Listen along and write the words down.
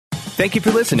Thank you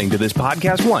for listening to this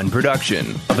Podcast One production.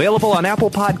 Available on Apple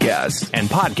Podcasts and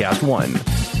Podcast One.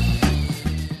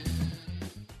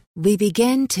 We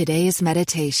begin today's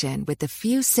meditation with a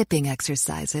few sipping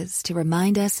exercises to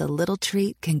remind us a little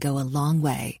treat can go a long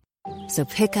way. So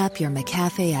pick up your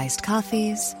McCafe iced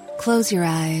coffees, close your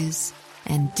eyes,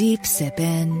 and deep sip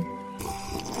in.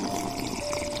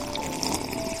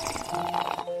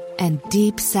 And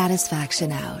deep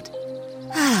satisfaction out.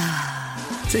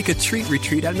 Take a treat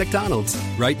retreat at McDonald's.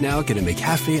 Right now, get a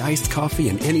McCafe iced coffee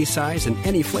in any size and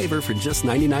any flavor for just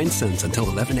 99 cents until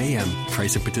 11 a.m.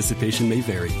 Price of participation may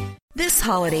vary. This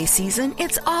holiday season,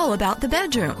 it's all about the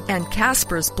bedroom. And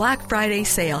Casper's Black Friday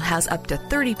sale has up to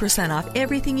 30% off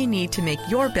everything you need to make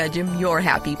your bedroom your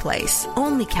happy place.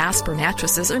 Only Casper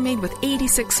mattresses are made with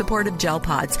 86 supportive gel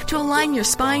pods to align your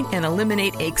spine and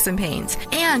eliminate aches and pains.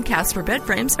 And Casper bed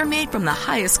frames are made from the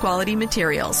highest quality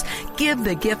materials. Give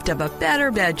the gift of a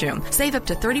better bedroom. Save up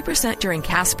to 30% during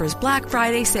Casper's Black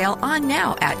Friday sale on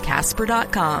now at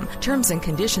Casper.com. Terms and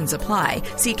conditions apply.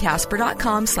 See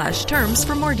Casper.com/terms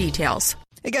for more details.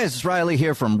 Hey guys, it's Riley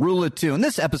here from Rule of Two, and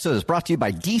this episode is brought to you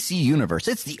by DC Universe.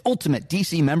 It's the ultimate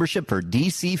DC membership for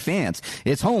DC fans.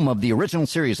 It's home of the original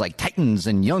series like Titans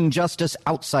and Young Justice,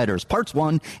 Outsiders, Parts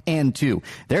 1 and 2.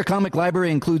 Their comic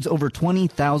library includes over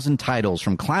 20,000 titles,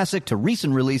 from classic to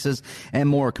recent releases, and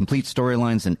more complete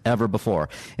storylines than ever before.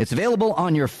 It's available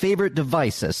on your favorite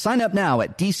devices. Sign up now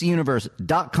at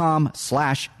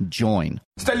DCUniverse.com/join.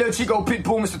 It's that little Chico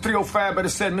Pitbull, Mr. 305, better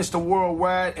said Mr.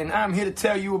 Worldwide, and I'm here to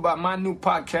tell you about my new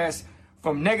podcast,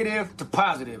 From Negative to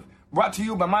Positive, brought to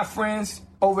you by my friends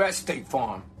over at State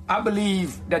Farm. I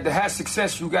believe that to have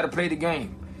success, you got to play the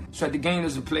game, so that the game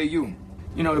doesn't play you.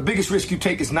 You know, the biggest risk you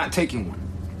take is not taking one.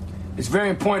 It's very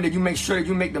important that you make sure that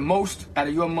you make the most out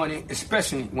of your money,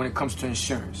 especially when it comes to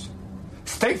insurance.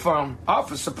 State Farm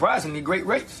offers surprisingly great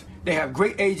rates. They have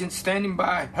great agents standing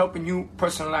by helping you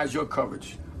personalize your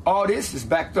coverage. All this is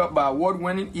backed up by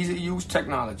award-winning, easy-to-use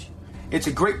technology. It's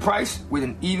a great price with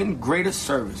an even greater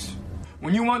service.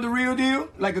 When you want the real deal,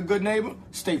 like a good neighbor,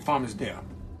 State Farm is there.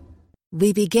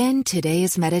 We begin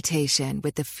today's meditation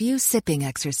with a few sipping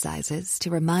exercises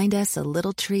to remind us a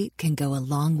little treat can go a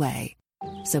long way.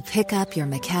 So pick up your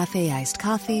McCafe iced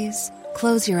coffees,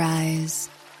 close your eyes,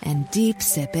 and deep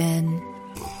sip in.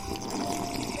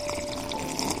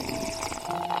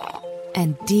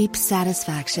 And deep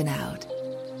satisfaction out.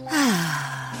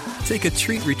 Take a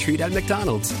treat retreat at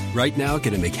McDonald's. Right now,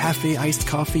 get a McCafe iced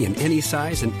coffee in any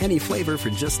size and any flavor for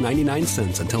just 99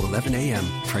 cents until 11 a.m.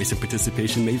 Price of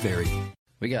participation may vary.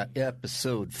 We got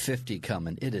episode 50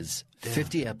 coming. It is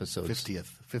 50 episodes.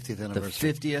 50th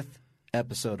anniversary. The 50th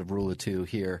episode of Rule of Two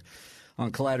here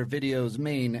on Collider Video's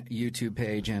main YouTube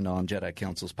page and on Jedi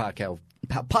Council's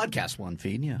Podcast One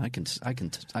feed. Yeah, I can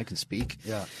speak.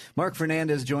 Yeah. Mark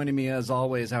Fernandez joining me as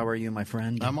always. How are you, my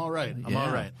friend? I'm all right. I'm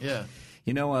all right. Yeah.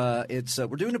 You know,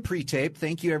 we're doing a pre-tape.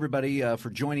 Thank you, everybody,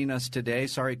 for joining us today.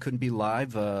 Sorry it couldn't be live.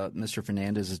 Mr.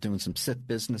 Fernandez is doing some Sith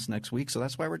business next week, so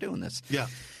that's why we're doing this. Yeah.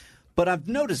 But I've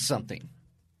noticed something.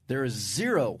 There is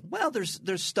zero – well, there's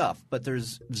stuff, but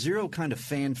there's zero kind of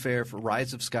fanfare for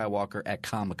Rise of Skywalker at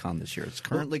Comic-Con this year. It's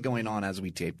currently going on as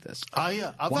we tape this.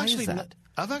 I've actually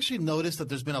noticed that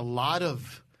there's been a lot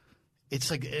of – it's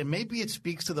like maybe it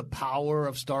speaks to the power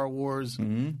of Star Wars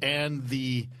and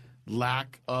the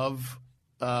lack of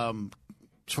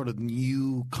sort of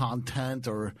new content,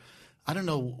 or I don't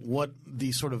know what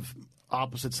the sort of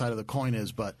opposite side of the coin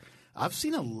is, but – I've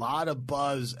seen a lot of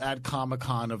buzz at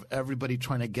Comic-Con of everybody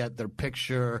trying to get their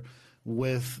picture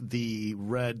with the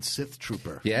red Sith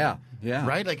Trooper. Yeah.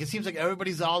 Right? Like, it seems like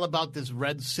everybody's all about this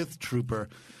red Sith Trooper.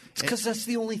 It's because that's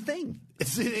the only thing.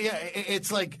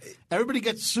 It's like everybody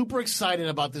gets super excited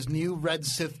about this new red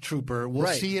Sith Trooper. We'll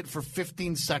see it for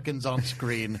 15 seconds on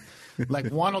screen.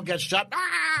 Like, one will get shot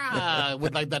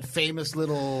with like that famous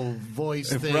little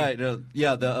voice thing. Right.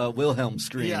 The Wilhelm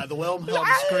screen. Yeah, the Wilhelm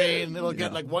screen. It'll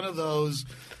get like one of those.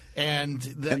 And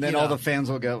then all the fans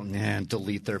will go, and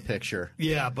delete their picture.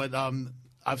 Yeah, but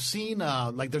I've seen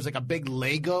there's like a big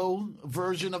Lego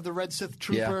version of the red Sith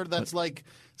Trooper that's like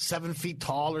 7 feet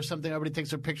tall or something. Everybody takes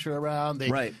their picture around.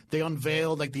 They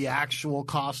unveiled like the actual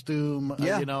costume,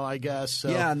 I guess. So.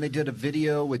 Yeah, and they did a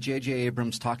video with J.J.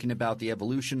 Abrams talking about the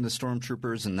evolution of the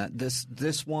Stormtroopers, and that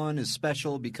this one is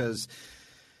special because,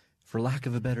 for lack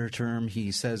of a better term,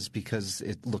 he says because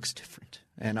it looks different.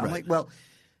 And I'm like, well,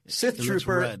 Sith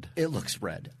Trooper, it looks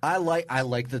red. I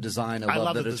like the design. I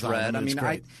love that it's red. I mean,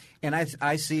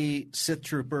 I see Sith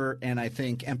Trooper, and I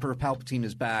think Emperor Palpatine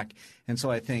is back, and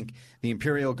so I think the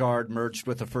Imperial Guard merged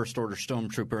with the First Order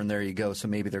Stormtrooper, and there you go. So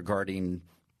maybe they're guarding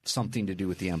something to do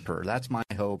with the Emperor. That's my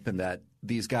hope, and that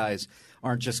these guys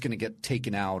aren't just going to get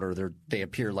taken out or they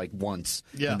appear like once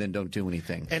and then don't do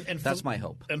anything. And that's my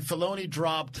hope. And Filoni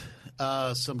dropped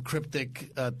some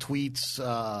cryptic tweets,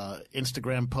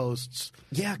 Instagram posts.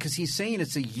 Yeah, because he's saying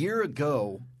it's a year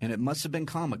ago, and it must have been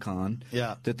Comic-Con,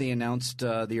 that they announced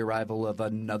the arrival of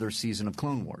another season of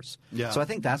Clone Wars. Yeah. So I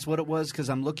think that's what it was, because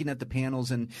I'm looking at the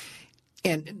panels, and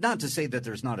not to say that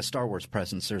there's not a Star Wars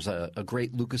presence. There's a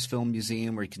great Lucasfilm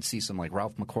museum where you can see some like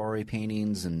Ralph McQuarrie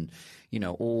paintings and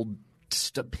old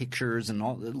pictures and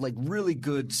all, like really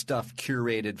good stuff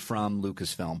curated from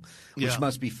Lucasfilm, which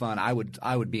must be fun. I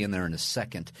would be in there in a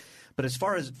second. But as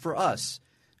far as for us,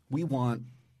 we want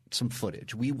some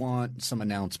footage. We want some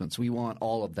announcements. We want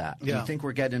all of that. Yeah. We think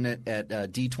we're getting it at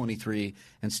D23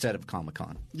 instead of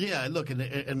Comic-Con. Yeah, look,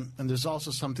 and there's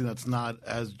also something that's not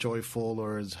as joyful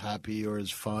or as happy or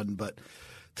as fun, but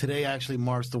today actually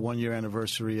marks the 1-year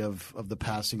anniversary of the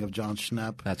passing of Jon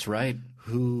Schnepp. That's right.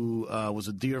 Who was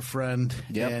a dear friend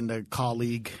and a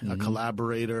colleague, a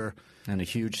collaborator. And a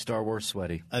huge Star Wars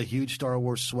sweaty.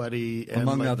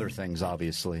 Among other things,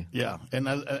 obviously. Yeah. And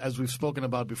as we've spoken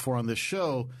about before on this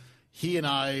show, he and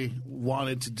I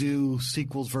wanted to do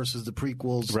sequels versus the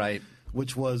prequels. Right.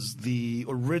 Which was the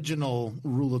original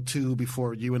Rule of Two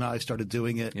before you and I started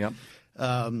doing it. Yep.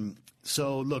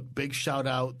 So, look, big shout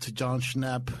out to Jon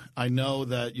Schnepp. I know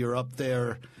that you're up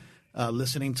there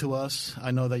listening to us.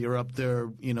 I know that you're up there,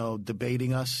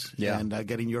 debating us and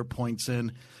getting your points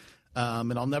in.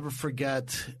 And I'll never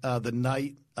forget the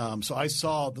night. So I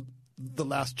saw the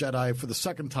Last Jedi for the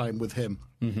second time with him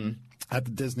at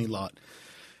the Disney lot.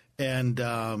 And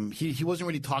he wasn't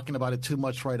really talking about it too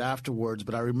much right afterwards,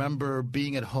 but I remember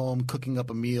being at home cooking up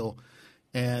a meal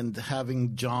and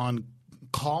having John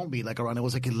call me it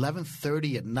was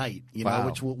 11:30 at night,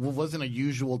 which wasn't a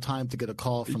usual time to get a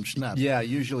call from Schnepp. Yeah,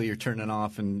 usually you're turning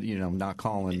off and not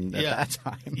calling at that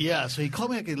time. Yeah, so he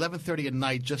called me at 11:30 at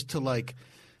night just to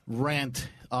rant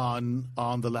on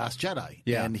The Last Jedi.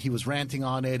 Yeah. And he was ranting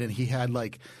on it, and he had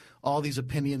all these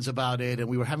opinions about it, and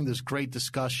we were having this great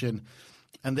discussion.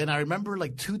 And then I remember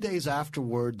 2 days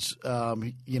afterwards,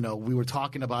 we were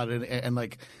talking about it, and I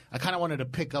kind of wanted to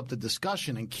pick up the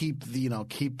discussion and keep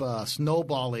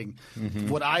snowballing.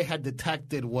 What I had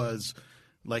detected was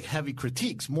heavy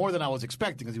critiques, more than I was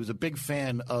expecting, because he was a big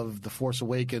fan of The Force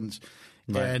Awakens.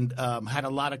 Right. And had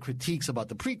a lot of critiques about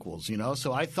the prequels,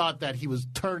 So I thought that he was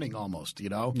turning almost,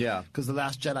 Yeah. Because The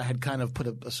Last Jedi had kind of put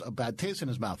a bad taste in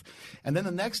his mouth. And then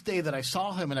the next day that I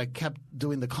saw him and I kept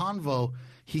doing the convo,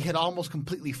 he had almost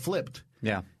completely flipped.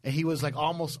 Yeah. And he was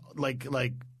almost like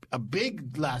a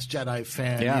big Last Jedi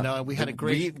fan, and we had a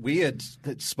great... We had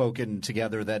spoken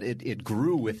together that it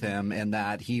grew with him and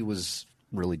that he was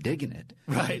really digging it.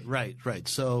 Right.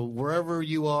 So wherever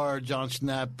you are, Jon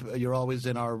Schnepp, you're always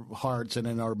in our hearts and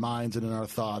in our minds and in our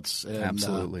thoughts. And,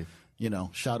 absolutely.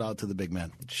 Shout out to the big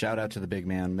man. Shout out to the big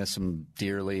man. Miss him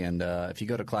dearly. And if you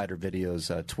go to Collider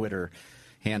Video's Twitter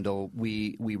handle,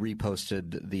 we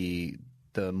reposted the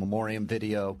memoriam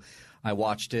video. I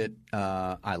watched it.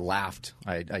 I laughed.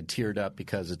 I teared up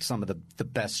because it's some of the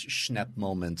best Schnepp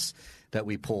moments that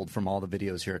we pulled from all the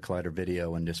videos here at Collider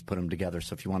Video and just put them together.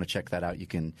 So if you want to check that out, you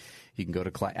can go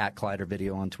to at Collider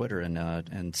Video on Twitter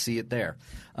and see it there.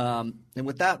 And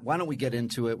with that, why don't we get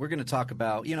into it? We're going to talk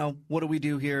about, what do we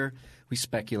do here? We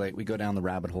speculate. We go down the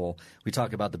rabbit hole. We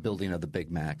talk about the building of the Big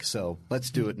Mac. So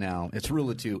let's do it now. It's Rule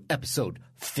of Two, episode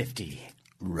 50.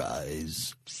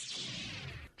 Rise.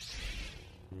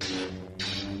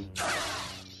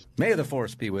 May the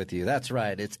Force be with you. That's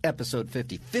right. It's episode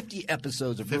 50. 50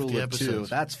 episodes of Rule of Two.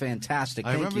 That's fantastic.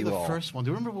 I remember the first one. Do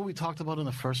you remember what we talked about in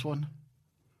the first one?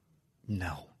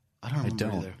 No. I don't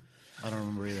remember either. I don't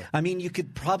remember either. I mean, you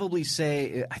could probably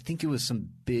say, I think it was some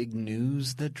big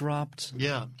news that dropped.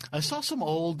 Yeah. I saw some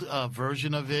old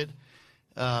version of it,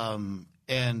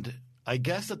 and I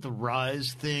guess that the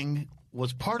Rise thing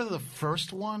was part of the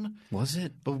first one. Was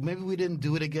it? But maybe we didn't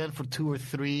do it again for 2 or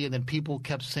 3, and then people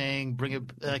kept saying, bring it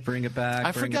back.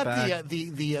 I forgot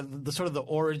the sort of the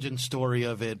origin story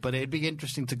of it, but it'd be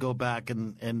interesting to go back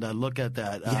and look at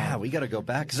that. Yeah, we got to go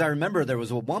back. Because I remember there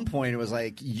was at one point, it was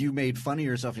like you made fun of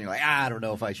yourself, and you're like, I don't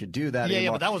know if I should do that anymore.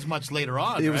 Yeah, but that was much later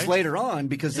on, It was later on,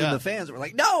 because then the fans were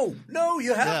like, no,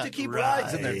 you have to keep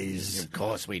Rise in there. Of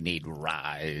course we need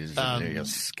Rise.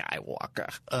 Skywalker.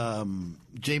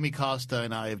 Jamie Costa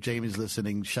and I, if Jamie's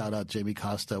listening, shout out Jamie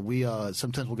Costa. We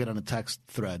sometimes we'll get on a text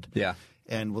thread,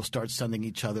 and we'll start sending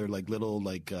each other little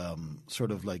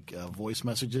voice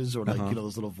messages or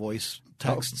those little voice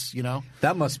texts.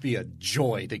 That must be a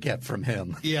joy to get from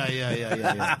him. Yeah.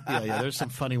 There's some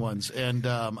funny ones, and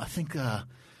I think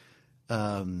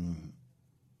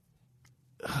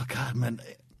oh God, man.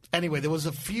 Anyway, there was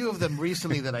a few of them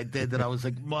recently that I did that I was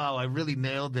like, wow, I really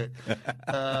nailed it.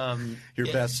 Your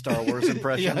best Star Wars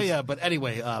impressions? Yeah. But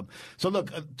anyway, so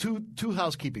look, two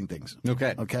housekeeping things.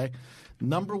 Okay.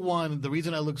 Number one, the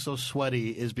reason I look so sweaty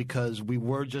is because we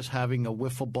were just having a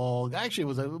wiffle ball. Actually, it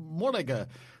was more like a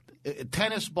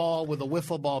tennis ball with a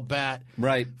wiffle ball bat.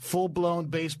 Right. Full-blown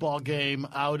baseball game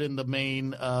out in the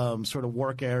main sort of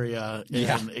work area.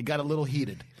 And it got a little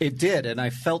heated. It did, and I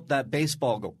felt that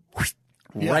baseball go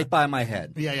right by my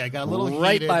head. Yeah, I got a little heated.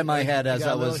 Right by my head as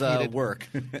I was at work.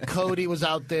 Cody was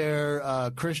out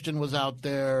there. Christian was out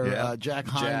there. Jack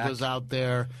Hines was out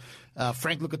there.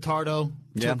 Frank Lucatardo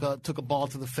took a ball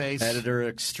to the face. Editor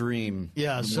extreme.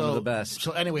 Yeah, one so of the best.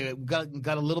 So anyway, got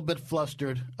a little bit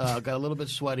flustered, got a little bit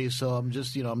sweaty. So I'm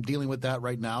just I'm dealing with that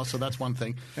right now. So that's one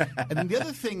thing. And then the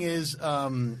other thing is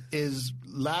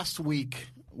last week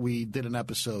we did an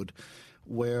episode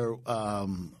where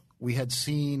we had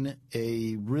seen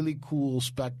a really cool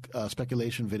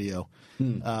speculation video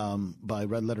by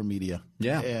Red Letter Media.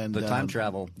 Yeah, and the time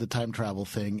travel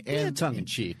thing, and tongue in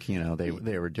cheek. They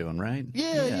were doing right.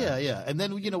 Yeah. And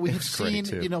then we had seen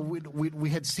we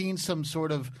had seen some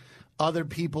sort of other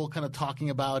people kind of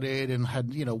talking about it, and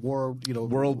had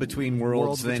World Between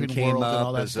Worlds then came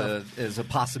up as a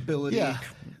possibility. Yeah.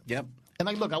 Yep. And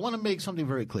I want to make something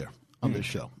very clear on this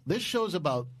show. This show is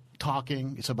about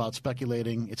talking, it's about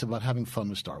speculating, it's about having fun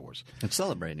with Star Wars. It's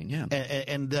celebrating, yeah.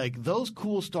 And like those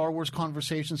cool Star Wars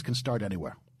conversations can start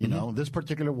anywhere. You know, this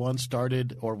particular one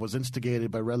started or was instigated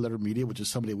by Red Letter Media, which is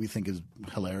somebody we think is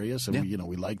hilarious, and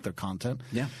we like their content.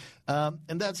 Yeah.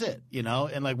 And that's it,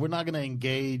 and like we're not going to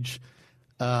engage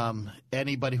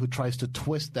anybody who tries to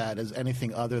twist that as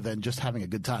anything other than just having a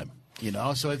good time.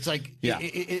 So it's like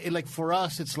like for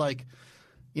us it's like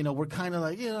we're kind of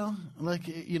like,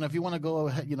 if you want to go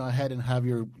ahead and have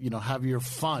your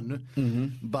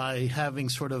fun by having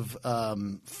sort of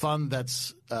fun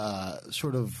that's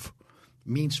sort of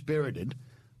mean-spirited,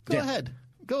 go ahead.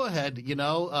 Go ahead,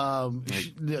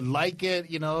 like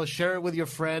it, share it with your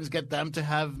friends, get them to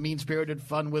have mean-spirited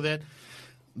fun with it.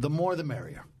 The more the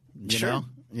merrier, you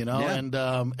know? And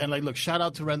like, look, shout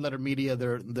out to Red Letter Media.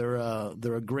 They're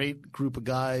a great group of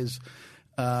guys.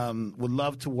 Would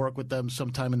love to work with them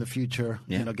sometime in the future.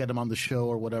 Get them on the show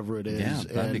or whatever it is.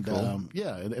 Yeah, that'd be cool.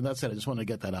 And that's it. I just want to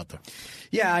get that out there.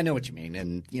 Yeah, I know what you mean.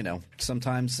 And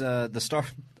sometimes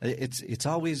it's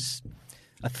always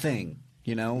a thing.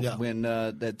 When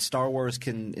that Star Wars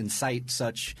can incite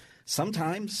such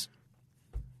sometimes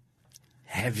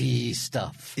heavy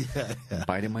stuff. Yeah.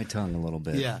 Biting my tongue a little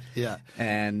bit. Yeah.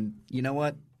 And you know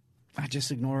what? I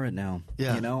just ignore it now.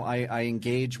 Yeah. I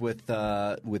engage with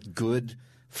good,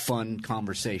 fun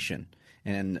conversation,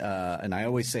 and I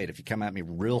always say it: if you come at me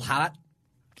real hot,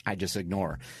 I just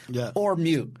ignore. Yeah. Or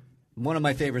mute. One of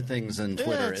my favorite things on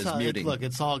Twitter is muting. Look,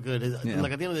 it's all good.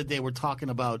 Like at the end of the day, we're talking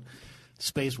about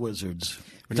space wizards.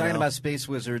 We're talking about space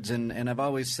wizards, and I've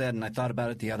always said, and I thought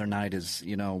about it the other night, is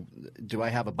do I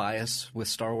have a bias with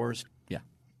Star Wars? Yeah.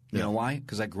 You know why?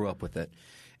 Because I grew up with it,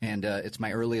 and it's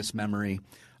my earliest memory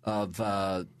of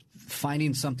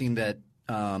finding something that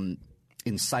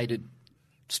incited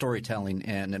storytelling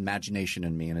and imagination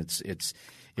in me, and it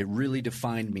really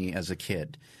defined me as a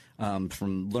kid.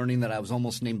 From learning that I was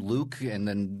almost named Luke, and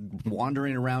then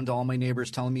wandering around to all my neighbors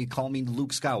telling me, call me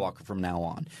Luke Skywalker from now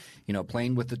on.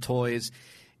 Playing with the toys,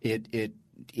 it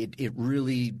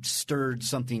really stirred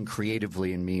something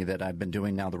creatively in me that I've been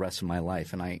doing now the rest of my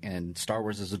life, and Star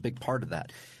Wars is a big part of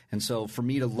that. And so for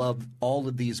me to love all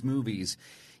of these movies,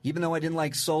 even though I didn't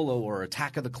like Solo or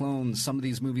Attack of the Clones, some of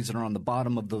these movies that are on the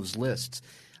bottom of those lists,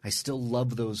 I still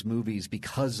love those movies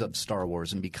because of Star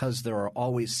Wars and because there are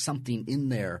always something in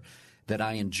there that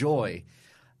I enjoy.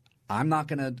 I'm not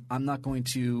going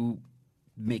to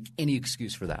make any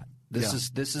excuse for that. This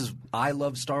is I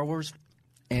love Star Wars,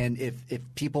 and if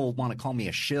people want to call me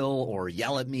a shill or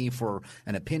yell at me for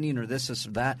an opinion or this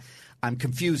or that, I'm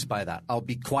confused by that. I'll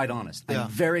be quite honest. I'm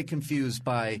very confused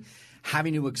by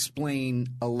having to explain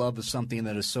a love of something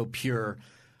that is so pure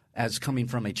as coming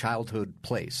from a childhood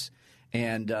place.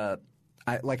 And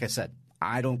like I said,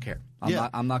 I don't care.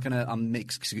 I'm not going to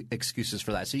make excuses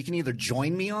for that. So you can either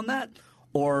join me on that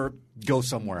or go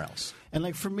somewhere else. And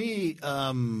like for me,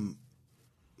 the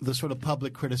sort of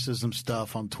public criticism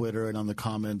stuff on Twitter and on the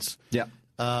comments,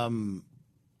 I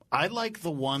like the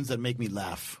ones that make me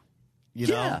laugh. You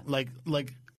know, like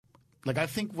I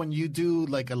think when you do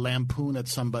like a lampoon at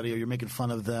somebody or you're making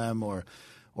fun of them or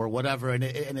whatever, and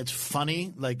it's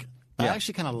funny, like. I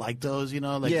actually kind of like those,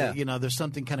 there's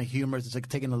something kind of humorous. It's like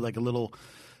taking a little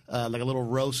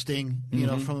roasting,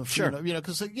 from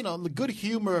because the good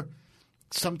humor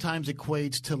sometimes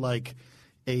equates to like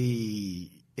a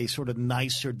sort of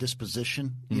nicer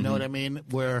disposition. You know what I mean?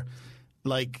 Where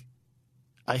like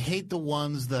I hate the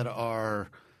ones that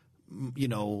are,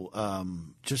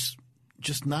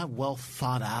 just not well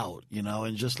thought out,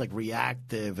 and just like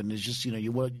reactive, and it's just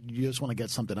you just want to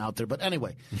get something out there. But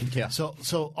anyway, Yeah. So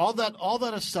all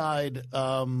that aside,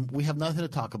 we have nothing to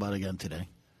talk about again today.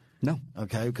 No.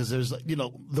 Okay, because there's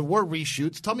there were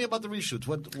reshoots. Tell me about the reshoots.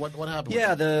 What happened?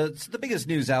 Yeah, the biggest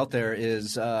news out there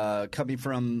is coming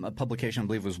from a publication I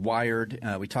believe was Wired.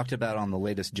 We talked about it on the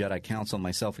latest Jedi Council,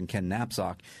 myself and Ken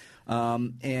Knapsack,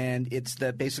 and it's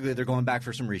that basically they're going back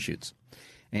for some reshoots,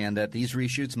 and that these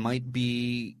reshoots might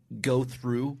go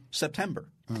through September.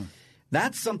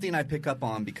 That's something I pick up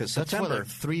on because That's September,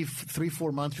 what, like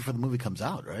 4 months before the movie comes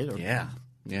out, right? Or-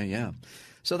 Yeah.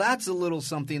 So that's a little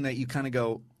something that you kind of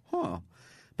go, huh.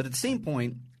 But at the same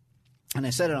point, and I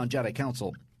said it on Jedi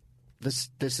Council, this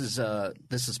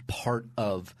is part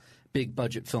of big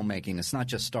budget filmmaking. It's not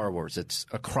just Star Wars; it's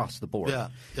across the board. Yeah,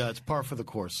 it's par for the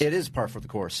course. It is par for the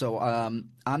course. So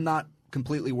I'm not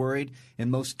completely worried.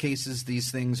 In most cases,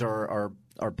 these things are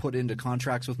put into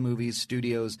contracts with movies,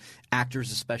 studios,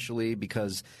 actors especially,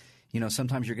 because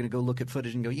sometimes you're going to go look at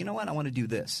footage and go, you know what, I want to do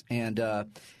this, and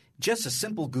just a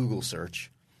simple Google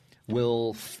search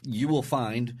you will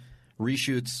find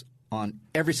reshoots on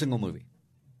every single movie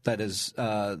that is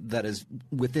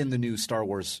within the new Star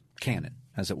Wars canon,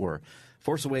 as it were.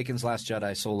 Force Awakens, Last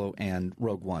Jedi, Solo, and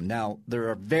Rogue One. Now, there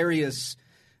are various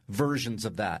versions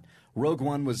of that. Rogue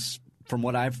One was, from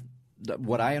what I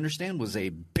understand, was a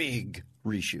big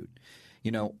reshoot.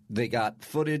 They got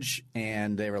footage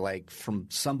and they were like, from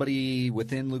somebody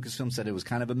within Lucasfilm said it was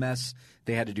kind of a mess.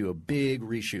 They had to do a big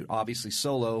reshoot. Obviously,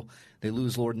 Solo, they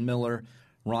lose Lord and Miller.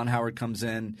 Ron Howard comes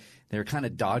in. They're kind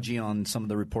of dodgy on some of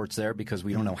the reports there because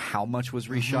we don't know how much was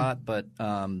reshot. But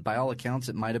by all accounts,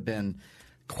 it might have been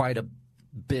quite a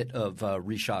bit of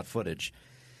reshot footage.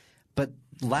 But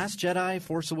Last Jedi,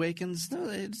 Force Awakens,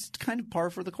 it's kind of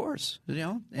par for the course,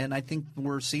 and I think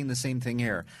we're seeing the same thing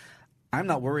here. I'm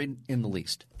not worried in the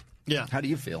least. Yeah. How do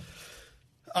you feel?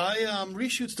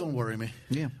 Reshoots don't worry me.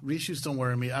 Yeah. Reshoots don't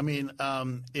worry me. I mean,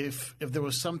 if there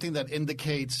was something that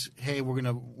indicates, hey, we're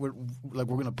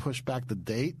gonna push back the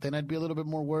date, then I'd be a little bit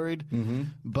more worried. Mm-hmm.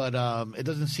 But it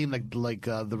doesn't seem like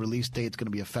the release date's going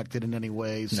to be affected in any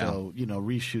way. So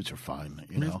reshoots are fine.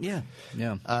 Yeah.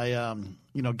 I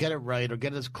get it right or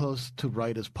get as close to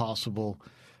right as possible.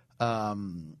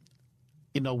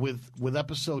 With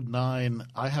Episode 9,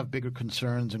 I have bigger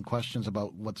concerns and questions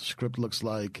about what the script looks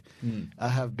like. I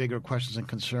have bigger questions and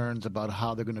concerns about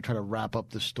how they're going to try to wrap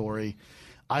up the story.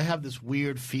 I have this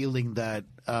weird feeling that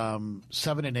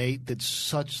 7 and 8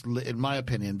 in my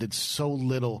opinion, did so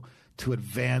little to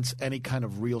advance any kind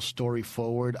of real story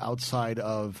forward outside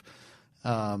of,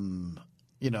 like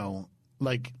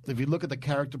if you look at the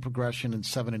character progression in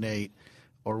 7 and 8,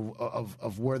 or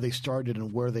of where they started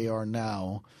and where they are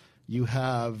now. You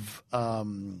have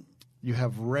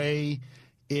Rey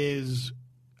is,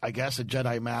 I guess, a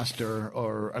Jedi Master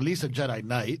or at least a Jedi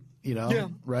Knight.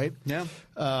 Right? Yeah.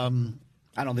 I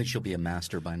don't think she'll be a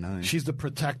master by 9. She's the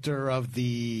protector of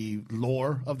the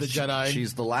lore of the Jedi.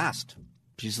 She's the last.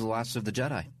 She's the last of the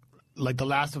Jedi. Like the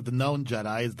last of the known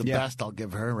Jedi is the best I'll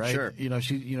give her, right? Sure.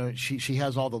 She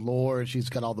has all the lore. She's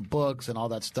got all the books and all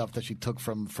that stuff that she took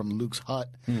from Luke's hut.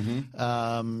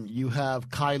 Mm-hmm. You have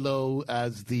Kylo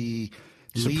as the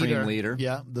Supreme leader.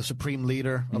 Yeah, the supreme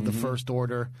leader of the First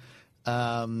Order.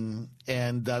 And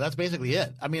that's basically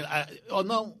it. I mean,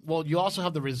 you also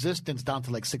have the Resistance down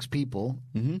to like 6 people,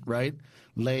 right?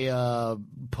 Leia,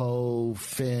 Poe,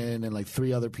 Finn, and like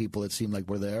 3 other people it seemed like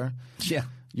were there. Yeah.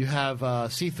 You have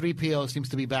C-3PO seems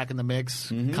to be back in the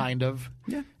mix, kind of.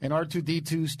 Yeah. And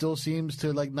R2-D2 still seems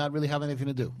to like not really have anything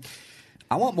to do.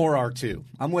 I want more R2.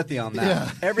 I'm with you on that. Yeah.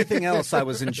 Everything else, I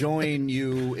was enjoying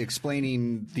you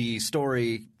explaining the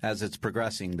story as it's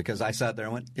progressing because I sat there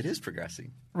and went, it is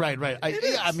progressing. Right. I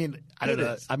don't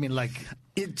know. I mean, like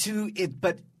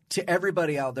but to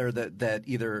everybody out there that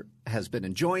either has been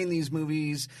enjoying these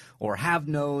movies or have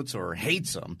notes or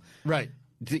hates them, right?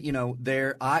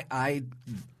 They're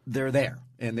there,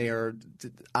 and they are.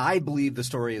 I believe the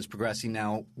story is progressing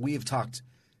now. We have talked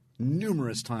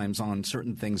numerous times on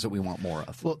certain things that we want more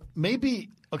of. Well, maybe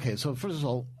okay. So first of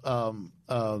all,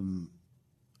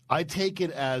 I take it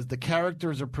as the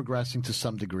characters are progressing to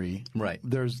some degree. Right.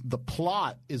 The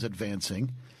plot is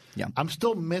advancing. Yeah. I'm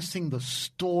still missing the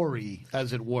story,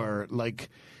 as it were. Like,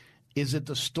 is it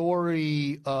the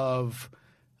story of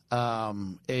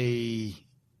a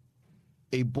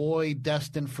boy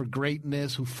destined for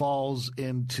greatness who falls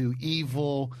into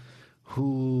evil,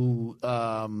 who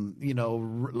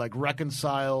like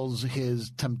reconciles his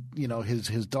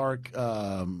dark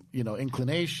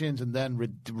inclinations and then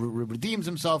redeems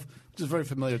himself, which is very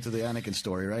familiar to the Anakin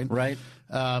story, right? Right.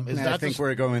 I think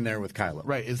we're going there with Kylo.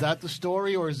 Right. Is that the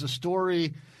story, or is the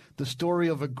story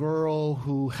of a girl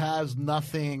who has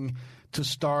nothing to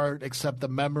start except the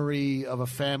memory of a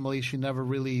family she never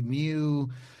really knew,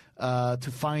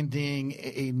 to finding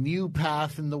a new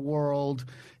path in the world,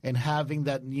 and having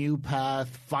that new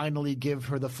path finally give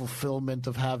her the fulfillment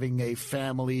of having a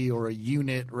family or a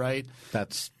unit, right?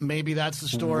 Maybe that's the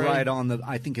story. Right on the.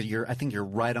 I think you're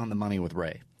right on the money with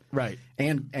Rey. Right.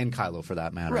 And Kylo, for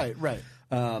that matter. Right.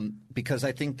 Because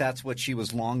I think that's what she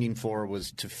was longing for,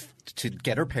 was to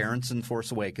get her parents in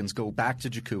Force Awakens, go back to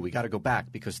Jakku. We got to go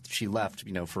back because she left,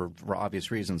 for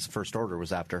obvious reasons. The First Order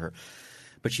was after her.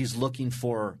 But she's looking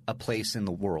for a place in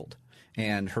the world.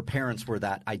 And her parents were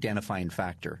that identifying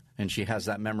factor. And she has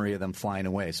that memory of them flying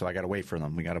away. So I got to wait for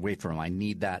them. We got to wait for them. I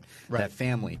need that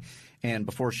family. And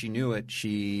before she knew it,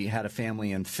 she had a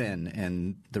family in Finn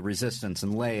and the Resistance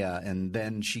and Leia. And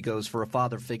then she goes for a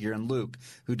father figure in Luke,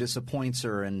 who disappoints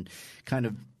her and kind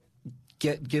of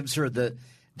gives her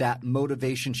that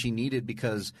motivation she needed,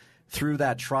 because through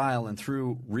that trial and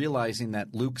through realizing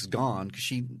that Luke's gone, because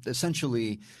she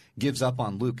essentially gives up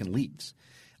on Luke and leaves.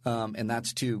 And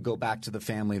that's to go back to the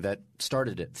family that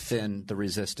started it: Finn, the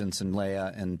Resistance, and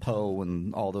Leia, and Poe,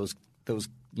 and all those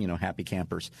happy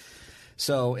campers.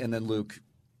 So, and then Luke,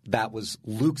 that was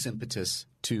Luke's impetus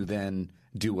to then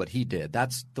do what he did.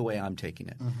 That's the way I'm taking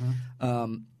it.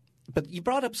 Mm-hmm. But you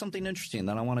brought up something interesting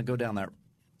that I want to go down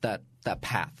that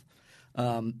path.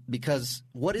 Because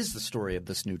what is the story of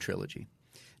this new trilogy?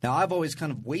 Now, I've always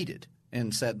kind of waited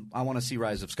and said, I want to see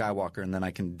Rise of Skywalker, and then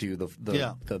I can do the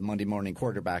Monday morning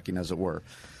quarterbacking, as it were.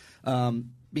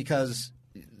 Because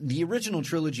the original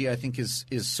trilogy, I think, is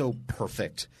so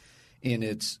perfect in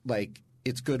its,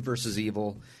 it's good versus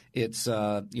evil. It's,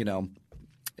 the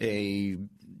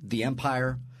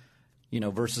Empire,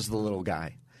 versus the little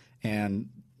guy. And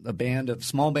a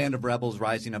small band of rebels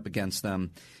rising up against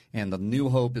them. And the New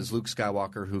Hope is Luke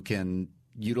Skywalker, who can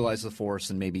utilize the Force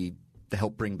and maybe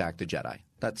help bring back the Jedi.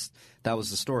 That was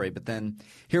the story. But then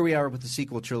here we are with the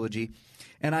sequel trilogy.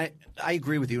 And I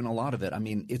agree with you in a lot of it. I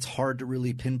mean, it's hard to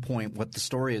really pinpoint what the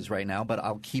story is right now, but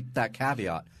I'll keep that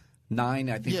caveat. 9,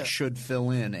 I think, should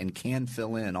fill in and can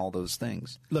fill in all those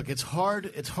things. Look, it's hard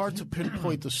to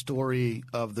pinpoint the story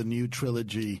of the new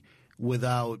trilogy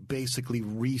without basically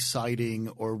reciting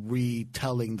or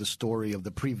retelling the story of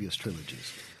the previous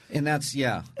trilogies. And that's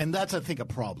I think, a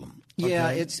problem. Yeah,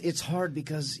 okay? it's hard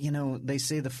because, they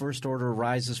say the First Order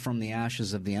rises from the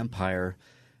ashes of the Empire,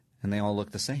 and they all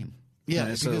look the same.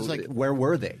 Yeah, so where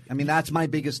were they? I mean, that's my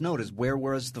biggest note, is where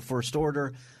was the First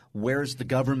Order? Where's the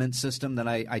government system that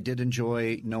I did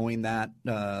enjoy knowing that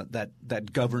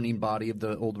governing body of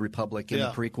the Old Republic in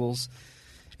the prequels?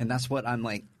 And that's what I'm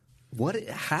like,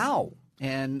 how?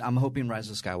 And I'm hoping Rise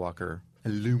of Skywalker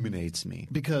illuminates me.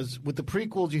 Because with the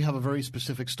prequels, you have a very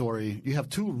specific story. You have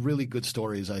 2 really good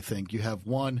stories, I think. You have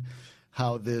one,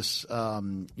 how this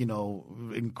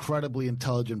incredibly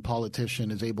intelligent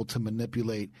politician is able to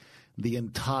manipulate the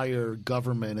entire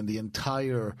government and the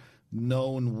entire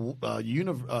known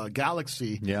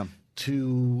galaxy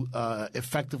to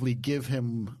effectively give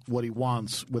him what he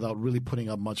wants without really putting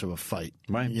up much of a fight.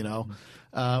 Right.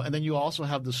 And then you also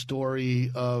have the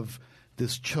story of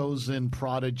this chosen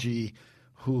prodigy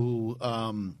who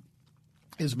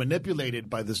is manipulated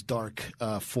by this dark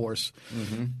force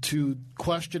to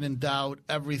question and doubt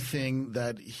everything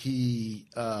that he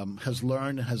has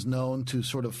learned, has known, to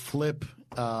sort of flip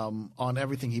on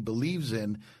everything he believes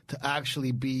in, to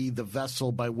actually be the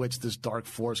vessel by which this dark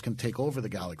force can take over the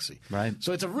galaxy. Right.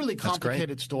 So it's a really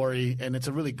complicated story, and it's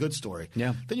a really good story.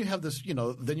 Yeah. Then you have this,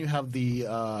 then you have the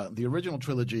original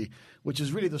trilogy, which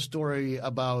is really the story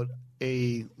about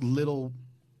a little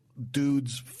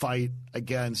dude's fight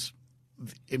against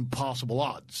impossible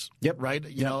odds. Yep. Right?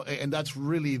 You know, and that's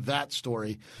really that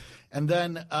story. And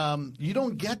then you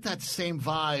don't get that same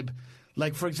vibe.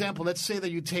 Like, for example, let's say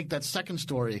that you take that second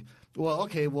story. Well,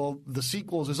 okay, the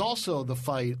sequels is also the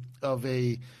fight of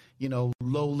a,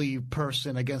 lowly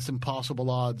person against impossible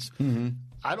odds. Mm-hmm.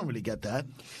 I don't really get that.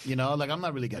 I'm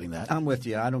not really getting that. I'm with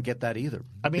you. I don't get that either.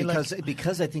 I mean,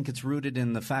 because I think it's rooted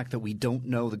in the fact that we don't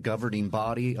know the governing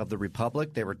body of the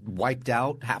Republic. They were wiped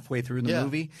out halfway through the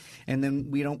movie, and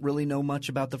then we don't really know much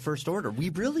about the First Order. We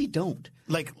really don't.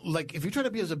 Like if you try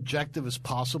to be as objective as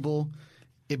possible,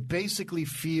 it basically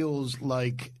feels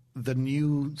like the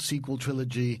new sequel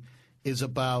trilogy is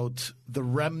about the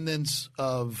remnants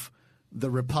of the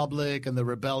Republic and the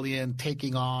Rebellion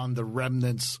taking on the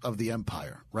remnants of the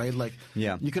Empire, right? Like,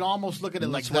 Yeah. you can almost look at it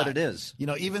And like that's what that. it is. You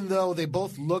know, even though they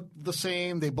both look the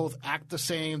same, they both act the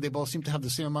same, they both seem to have the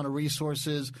same amount of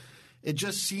resources, it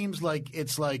just seems like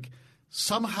it's like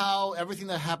somehow everything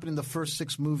that happened in the first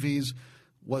 6 movies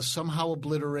was somehow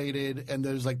obliterated, and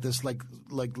there's like this like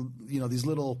you know, these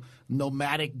little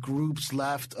nomadic groups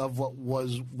left of what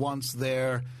was once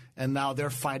there, and now they're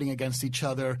fighting against each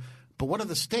other. But what are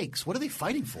the stakes? What are they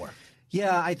fighting for?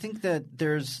 Yeah, I think that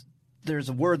there's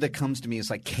a word that comes to me. It's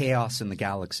like chaos in the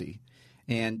galaxy,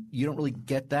 and you don't really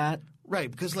get that. Right,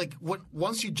 because like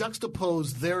once you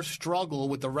juxtapose their struggle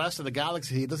with the rest of the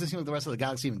galaxy, it doesn't seem like the rest of the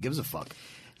galaxy even gives a fuck.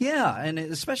 Yeah, and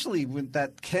especially with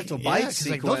that Canto Yeah, Bight 'cause,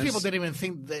 sequence. like, those people didn't even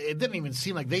think. It didn't even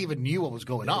seem like they even knew what was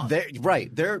going on.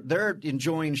 They're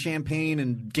enjoying champagne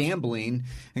and gambling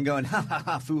and going ha ha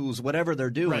ha fools, whatever they're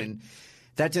doing. Right.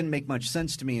 That didn't make much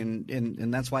sense to me,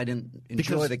 and that's why I didn't enjoy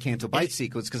Because the Canto Bight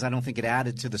sequence, because I don't think it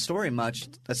added to the story much.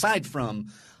 Aside from,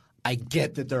 I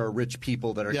get that there are rich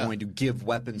people that are Yeah. going to give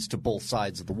weapons to both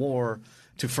sides of the war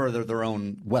to further their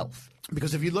own wealth.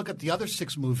 Because if you look at the other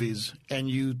 6 movies and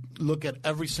you look at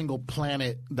every single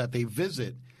planet that they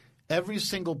visit, every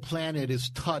single planet is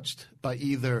touched by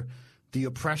either the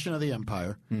oppression of the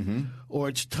Empire or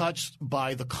it's touched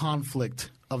by the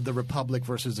conflict of the Republic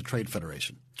versus the Trade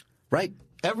Federation. Right.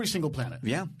 Every single planet.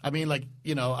 Yeah. I mean, like,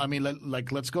 you know,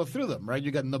 let's go through them, right?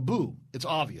 You got Naboo. It's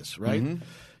obvious, right?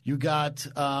 You got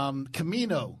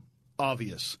Camino,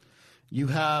 obvious. You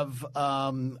have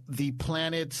the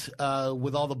planet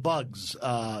with all the bugs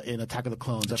in Attack of the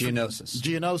Clones. Geonosis.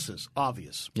 Geonosis,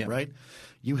 obvious, Yeah. right?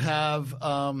 You have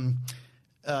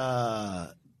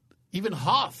even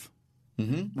Hoth,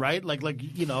 right? Like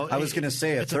you know. I was going to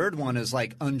say a it's third one is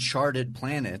like uncharted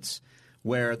planets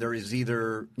where there is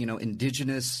either, you know,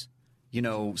 indigenous, you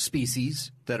know,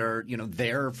 species that are, you know,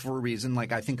 there for a reason.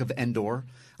 Like I think of Endor,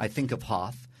 I think of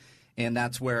Hoth, and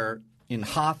that's where in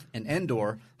Hoth and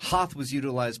Endor, Hoth was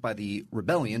utilized by the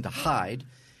rebellion to hide,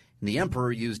 and the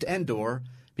Emperor used Endor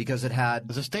because it had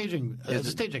It's a staging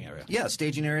area. yeah,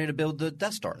 staging area to build the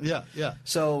Death Star. Yeah, yeah.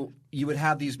 So you would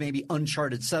have these maybe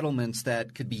uncharted settlements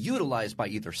that could be utilized by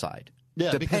either side,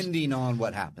 Yeah, depending on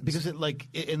what happens. Because it, like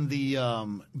in the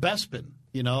Bespin,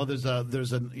 you know, there's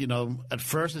a you know, at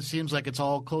first it seems like it's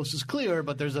all coast is clear,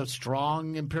 but there's a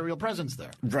strong Imperial presence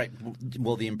there. Right.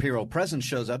 Well, the Imperial presence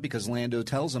shows up because Lando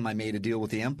tells him, "I made a deal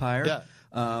with the Empire." Yeah.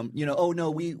 You know, oh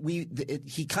no,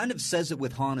 he kind of says it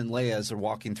with Han and Leia as they're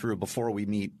walking through before we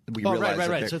meet. We realize that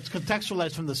right. they're- So it's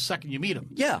contextualized from the second you meet him.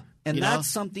 yeah, and You know? that's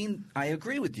something I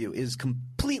agree with you is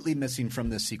completely missing from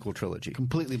this sequel trilogy.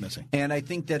 Completely missing. And I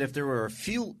think that if there were a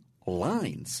few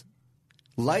lines,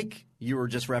 like you were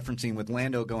just referencing with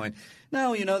Lando going,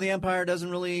 no, you know, the Empire doesn't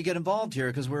really get involved here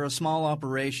because we're a small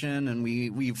operation and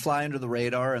we fly under the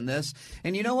radar and this.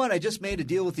 And you know what? I just made a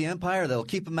deal with the Empire. They'll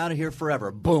keep them out of here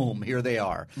forever. Boom, here they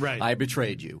are. Right. I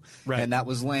betrayed you. Right. And that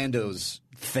was Lando's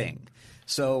thing.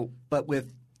 So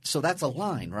that's a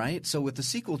line, right? So with the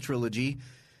sequel trilogy,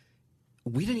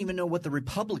 we didn't even know what the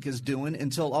Republic is doing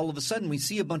until all of a sudden we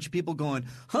see a bunch of people going,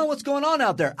 huh, what's going on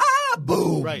out there? Ah,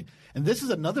 boom. Right. And this is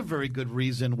another very good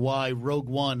reason why Rogue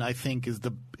One, I think, is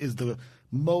the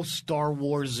most Star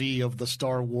Wars-y of the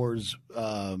Star Wars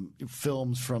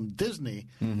films from Disney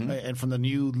and from the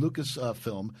new Lucas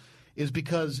film, is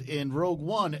because in Rogue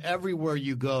One, everywhere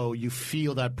you go, you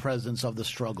feel that presence of the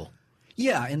struggle.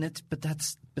 Yeah, and but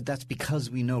that's because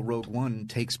we know Rogue One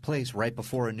takes place right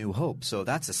before A New Hope, so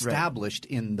that's established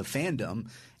in the fandom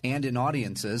and in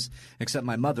audiences. Except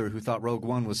my mother, who thought Rogue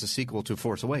One was a sequel to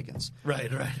Force Awakens. Right.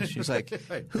 She's like,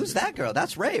 Right. "Who's that girl?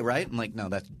 That's Rey, right?" I'm like, "No,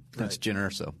 that's Jyn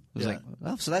Erso." I was Yeah. like,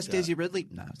 "Oh, so that's Daisy Ridley?"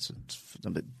 No, it's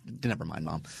never mind,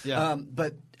 Mom. Yeah.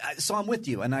 So I'm with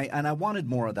you, and I wanted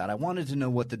more of that. I wanted to know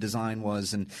what the design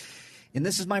was, and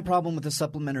this is my problem with the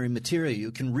supplementary material.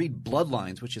 You can read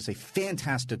Bloodlines, which is a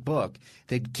fantastic book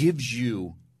that gives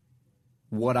you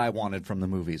what I wanted from the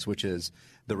movies, which is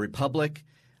the Republic,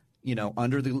 you know,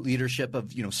 under the leadership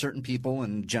of, you know, certain people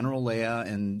and General Leia,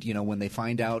 and, you know, when they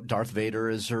find out Darth Vader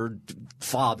is her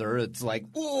father, it's like,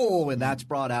 whoa, and that's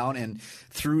brought out. And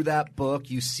through that book,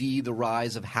 you see the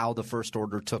rise of how the First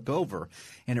Order took over.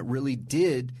 And it really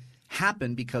did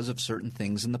happen because of certain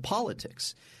things in the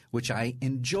politics, which I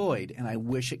enjoyed, and I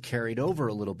wish it carried over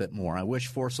a little bit more. I wish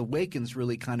Force Awakens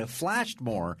really kind of flashed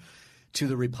more to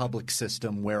the Republic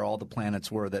system where all the planets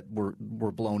were that were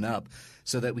blown up,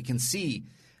 so that we can see.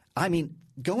 I mean,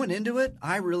 going into it,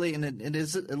 I really – and it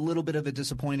is a little bit of a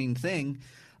disappointing thing.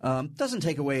 Doesn't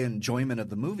take away enjoyment of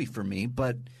the movie for me,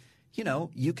 but, you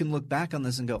know, you can look back on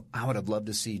this and go, I would have loved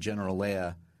to see General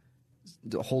Leia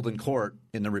holding court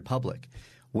in the Republic.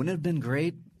 Wouldn't it have been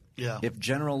great if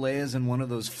General Leia's in one of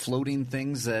those floating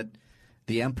things that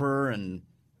the Emperor and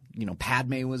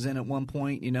Padme was in at one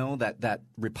point? That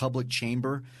Republic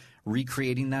chamber,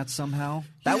 recreating that somehow.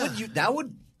 That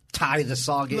would tie the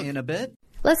saga in a bit.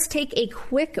 Let's take a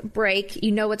quick break.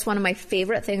 You know it's one of my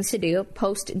favorite things to do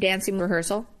post dancing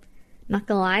rehearsal. Not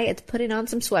gonna lie, it's putting on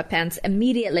some sweatpants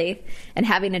immediately and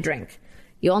having a drink.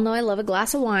 You all know I love a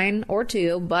glass of wine or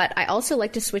two, but I also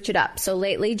like to switch it up. So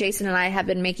lately, Jason and I have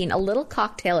been making a little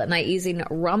cocktail at night using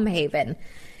Rum Haven.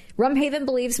 Rum Haven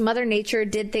believes Mother Nature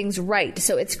did things right,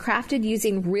 so it's crafted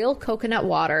using real coconut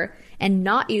water and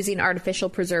not using artificial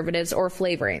preservatives or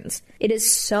flavorings. It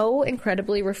is so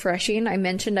incredibly refreshing. I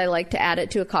mentioned I like to add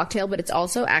it to a cocktail, but it's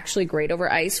also actually great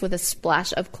over ice with a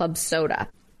splash of club soda.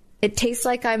 It tastes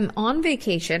like I'm on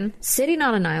vacation, sitting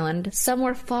on an island,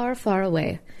 somewhere far, far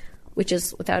away, which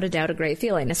is without a doubt a great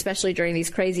feeling, especially during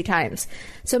these crazy times.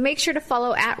 So make sure to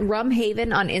follow at Rum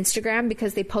Haven on Instagram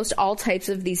because they post all types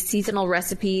of these seasonal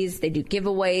recipes. They do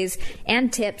giveaways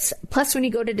and tips. Plus, when you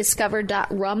go to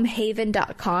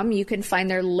discover.rumhaven.com, you can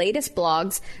find their latest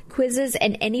blogs, quizzes,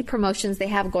 and any promotions they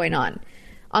have going on.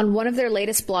 On one of their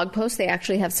latest blog posts, they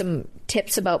actually have some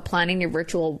tips about planning your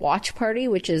virtual watch party,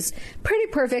 which is pretty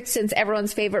perfect since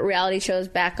everyone's favorite reality show is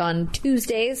back on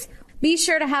Tuesdays. Be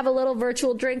sure to have a little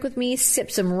virtual drink with me, sip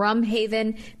some Rum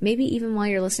Haven, maybe even while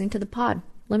you're listening to the pod.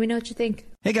 Let me know what you think.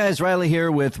 Hey guys, Riley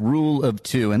here with Rule of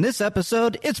Two. And this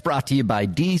episode, it's brought to you by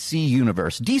DC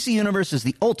Universe. DC Universe is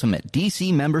the ultimate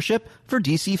DC membership for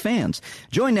DC fans.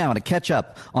 Join now to catch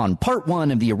up on part 1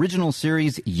 of the original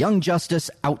series, Young Justice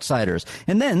Outsiders.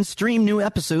 And then stream new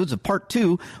episodes of part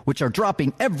 2, which are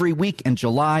dropping every week in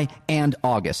July and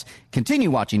August.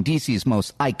 Continue watching DC's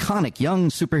most iconic young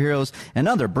superheroes and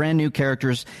other brand new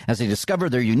characters as they discover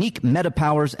their unique meta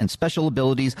powers and special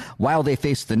abilities while they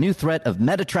face the new threat of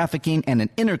meta trafficking and an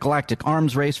intergalactic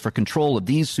arms race for control of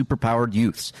these superpowered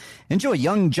youths. Enjoy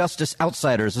Young Justice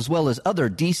Outsiders as well as other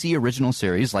DC original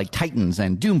series like Titans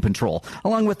and Doom Patrol,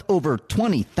 along with over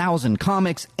 20,000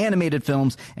 comics, animated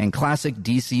films, and classic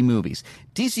DC movies.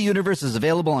 DC Universe is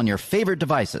available on your favorite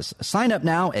devices. Sign up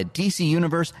now at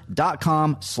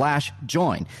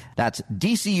dcuniverse.com/join. That's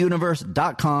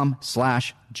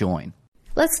dcuniverse.com/join.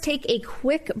 Let's take a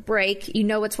quick break. You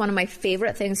know it's one of my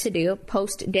favorite things to do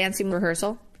post dancing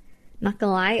rehearsal. Not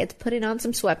gonna lie, it's putting on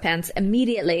some sweatpants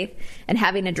immediately and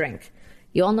having a drink.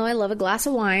 You all know I love a glass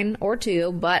of wine or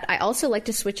two, but I also like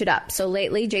to switch it up. So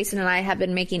lately, Jason and I have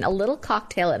been making a little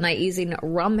cocktail at night using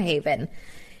Rum Haven.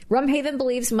 Rum Haven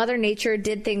believes Mother Nature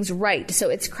did things right, so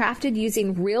it's crafted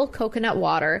using real coconut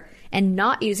water and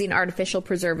not using artificial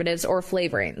preservatives or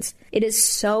flavorings. It is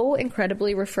so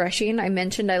incredibly refreshing. I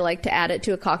mentioned I like to add it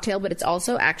to a cocktail, but it's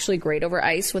also actually great over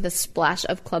ice with a splash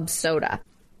of club soda.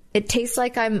 It tastes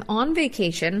like I'm on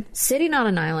vacation, sitting on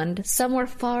an island, somewhere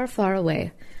far, far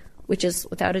away, which is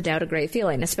without a doubt a great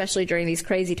feeling, especially during these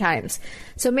crazy times.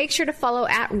 So make sure to follow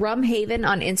at Rum Haven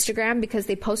on Instagram because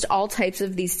they post all types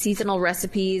of these seasonal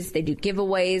recipes. They do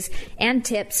giveaways and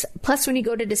tips. Plus, when you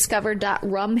go to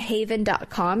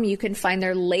discover.rumhaven.com, you can find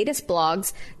their latest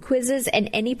blogs, quizzes, and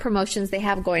any promotions they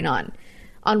have going on.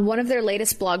 On one of their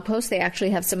latest blog posts, they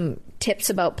actually have some tips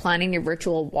about planning your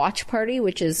virtual watch party,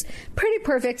 which is pretty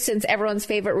perfect since everyone's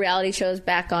favorite reality show is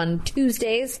back on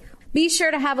Tuesdays. Be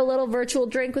sure to have a little virtual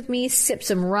drink with me, sip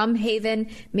some Rum Haven,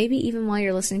 maybe even while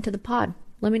you're listening to the pod.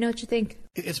 Let me know what you think.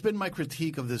 It's been my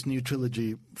critique of this new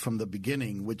trilogy from the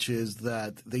beginning, which is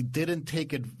that they didn't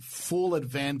take full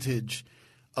advantage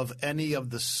of any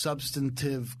of the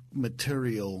substantive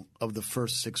material of the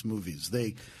first 6 movies.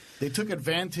 They took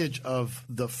advantage of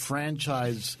the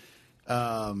franchise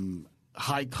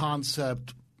high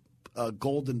concept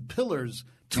golden pillars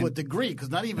to a degree, because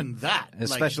not even that.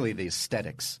 Especially the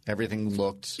aesthetics. Everything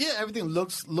looked... Yeah, everything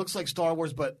looks like Star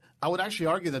Wars, but I would actually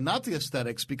argue that not the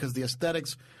aesthetics, because the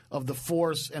aesthetics of the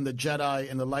Force and the Jedi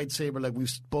and the lightsaber, like we've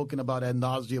spoken about ad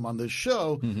nauseum on this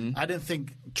show, I didn't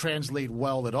think translate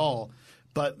well at all.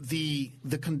 But the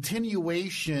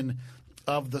continuation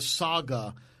of the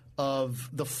saga of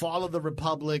the fall of the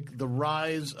Republic, the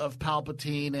rise of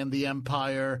Palpatine and the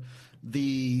Empire,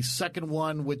 the second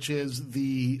one, which is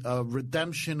the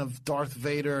redemption of Darth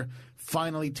Vader,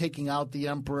 finally taking out the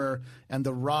Emperor, and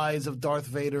the rise of Darth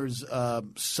Vader's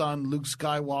son, Luke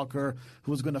Skywalker,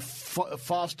 who's going to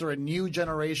foster a new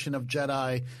generation of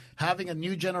Jedi, having a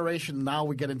new generation, now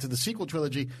we get into the sequel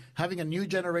trilogy, having a new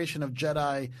generation of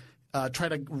Jedi try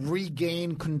to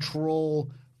regain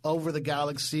control over the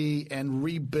galaxy and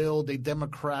rebuild a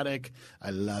democratic – I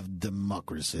love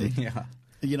democracy. Yeah.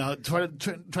 You know, trying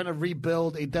to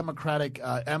rebuild a democratic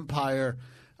empire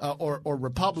or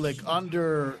Republic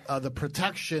under the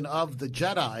protection of the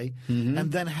Jedi,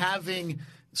 and then having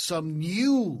some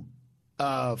new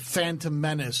Phantom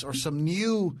Menace or some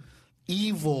new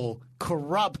evil,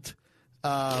 corrupt,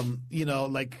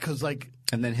 because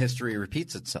and then history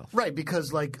repeats itself. Right,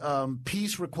 because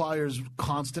peace requires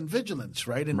constant vigilance,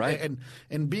 right?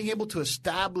 And being able to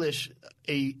establish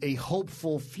a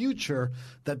hopeful future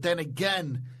that then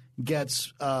again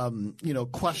gets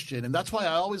questioned. And that's why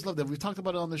I always love that. We've talked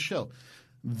about it on the show.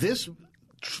 This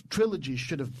trilogy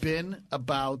should have been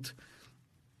about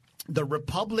the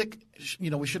Republic.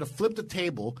 We should have flipped the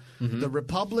table. The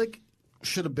Republic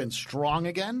should have been strong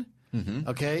again,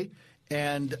 okay?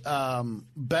 And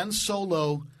Ben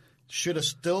Solo should have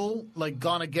still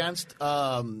gone against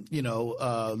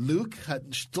Luke.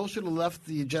 Still should have left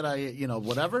the Jedi.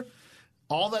 Whatever.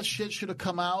 All that shit should have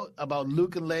come out about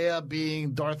Luke and Leia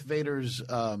being Darth Vader's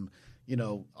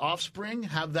offspring.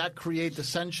 Have that create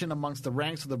dissension amongst the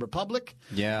ranks of the Republic.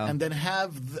 Yeah. And then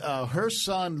have her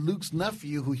son, Luke's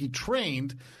nephew, who he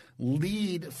trained,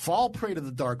 fall prey to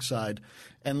the dark side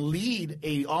and lead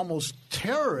a almost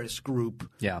terrorist group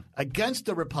against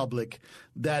the Republic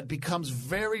that becomes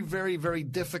very, very, very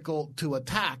difficult to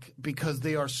attack because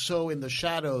they are so in the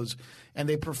shadows and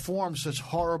they perform such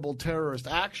horrible terrorist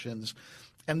actions,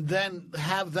 and then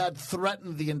have that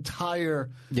threaten the entire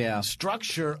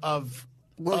structure of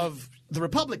the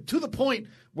Republic, to the point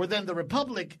where then the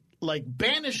Republic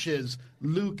banishes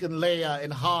Luke and Leia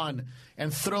and Han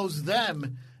and throws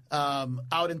them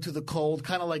out into the cold,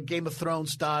 kind of like Game of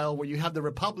Thrones style, where you have the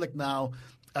Republic now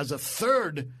as a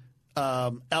third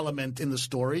element in the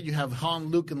story. You have Han,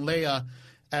 Luke, and Leia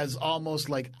as almost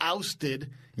ousted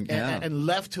and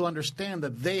left to understand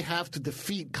that they have to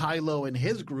defeat Kylo and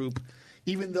his group,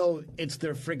 even though it's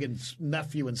their friggin'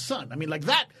 nephew and son. I mean,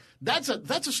 that's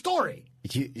a story.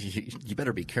 You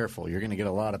better be careful. You're going to get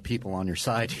a lot of people on your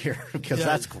side here because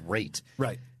that's great.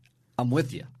 Right. I'm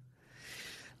with you.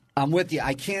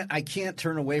 I can't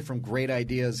turn away from great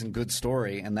ideas and good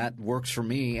story, and that works for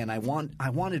me. And I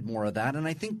wanted more of that. And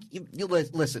I think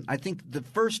listen. I think the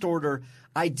First Order,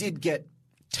 I did get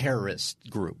terrorist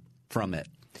group from it,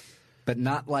 but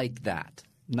not like that.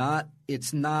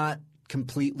 It's not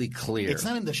completely clear. It's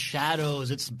not in the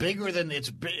shadows. It's bigger than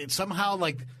it's somehow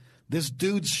this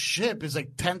dude's ship is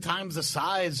 10 times the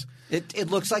size. It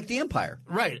looks like the Empire.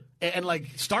 Right. And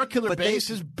Starkiller Base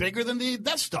is bigger than the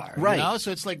Death Star. Right.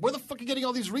 So it's where the fuck are you getting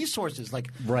all these resources?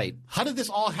 Right. How did this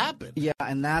all happen? Yeah,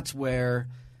 and that's where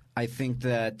I think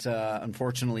that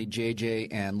unfortunately JJ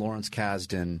and Lawrence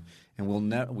Kasdan,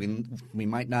 and we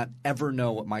might not ever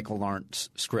know what Michael Lawrence's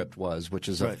script was, which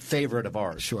is a favorite of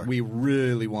ours. Sure. We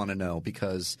really want to know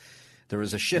because there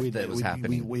was a shift that was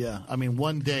happening. I mean,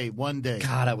 one day.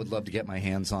 God, I would love to get my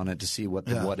hands on it to see what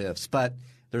the what ifs. But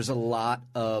there's a lot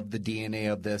of the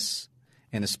DNA of this,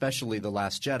 and especially The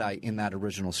Last Jedi, in that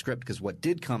original script. Because what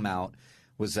did come out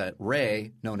was that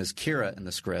Rey, known as Kira in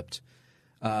the script,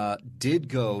 did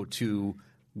go to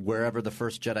wherever the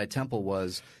first Jedi Temple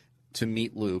was to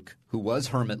meet Luke, who was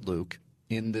Hermit Luke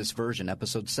in this version.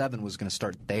 Episode 7 was going to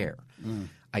start there.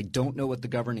 I don't know what the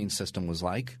governing system was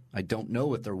like. I don't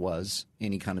know if there was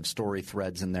any kind of story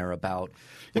threads in there about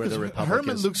where the Republic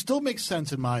Hermit is. Luke still makes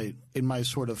sense in my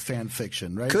sort of fan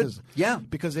fiction, right?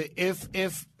 Because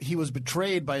if he was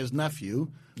betrayed by his nephew,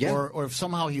 or if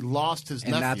somehow he lost his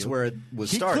nephew, and that's where it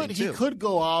was starting. He could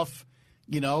go off,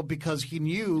 because he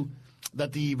knew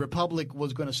that the Republic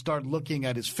was going to start looking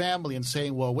at his family and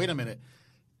saying, "Well, wait a minute,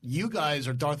 you guys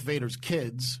are Darth Vader's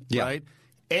kids, right?"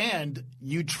 And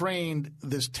you trained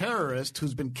this terrorist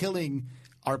who's been killing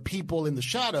our people in the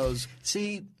shadows.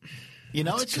 See,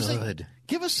 it's just good.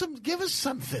 Give us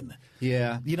something.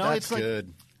 Yeah, it's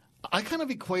good. I kind of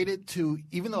equate it to,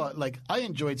 even though I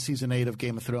enjoyed season 8 of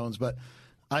Game of Thrones, but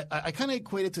I kind of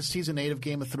equate it to season 8 of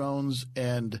Game of Thrones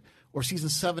or season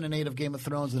 7 and 8 of Game of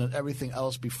Thrones and everything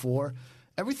else before.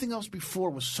 Everything else before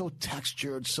was so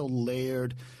textured, so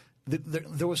layered.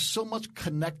 There was so much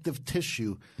connective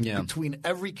tissue between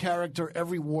every character,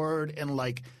 every word, and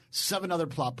 7 other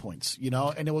plot points,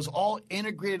 and it was all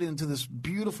integrated into this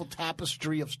beautiful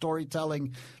tapestry of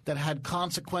storytelling that had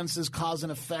consequences, cause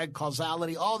and effect,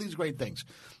 causality, all these great things.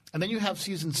 And then you have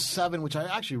season 7, which I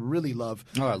actually really love.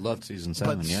 Oh, I loved season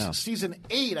 7, but season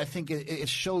 8, I think it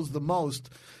shows the most,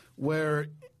 where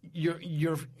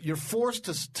you're forced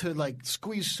to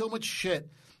squeeze so much shit.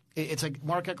 It's like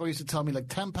Mark Echo used to tell me,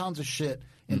 10 pounds of shit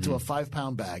into a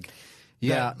 5-pound bag.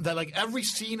 Yeah. That every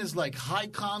scene is high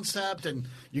concept and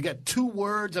you get 2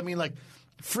 words. I mean,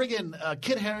 friggin'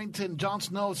 Kit Harington, Jon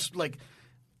Snow,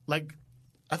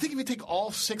 I think if you take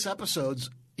all 6 episodes,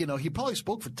 he probably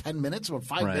spoke for 10 minutes or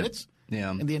 5 minutes.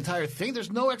 Yeah. in the entire thing.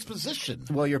 There's no exposition.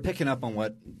 Well, you're picking up on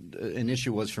what an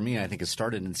issue was for me. I think it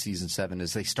started in season 7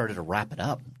 is they started to wrap it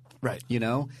up. Right. You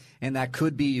know? And that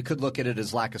could be, you could look at it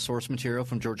as lack of source material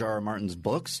from George R.R. Martin's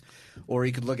books, or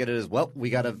you could look at it as, well, we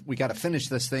gotta finish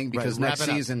this thing because Right, next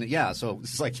season, yeah. So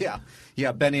it's like, yeah,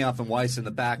 Benioff and Weiss in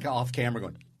the back off camera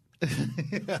going,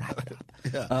 wrap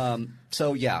it up.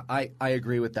 So yeah, I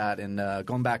agree with that. And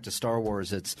going back to Star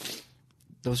Wars,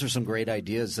 those are some great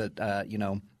ideas that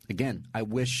again, I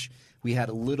wish we had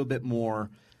a little bit more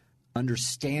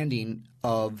understanding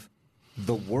of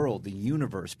the world, the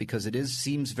universe, because it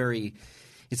seems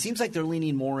like they're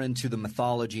leaning more into the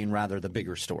mythology and rather the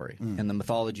bigger story, and the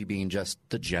mythology being just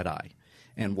the Jedi.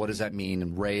 And what does that mean?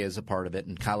 And Rey is a part of it,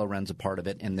 and Kylo Ren's a part of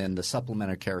it, and then the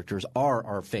supplementary characters are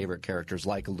our favorite characters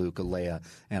like a Luke, a Leia,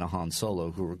 and a Han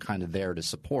Solo, who were kind of there to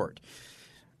support.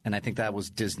 And I think that was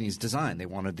Disney's design. They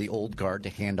wanted the old guard to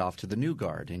hand off to the new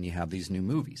guard, and you have these new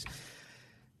movies.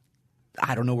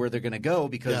 I don't know where they're going to go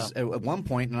because at one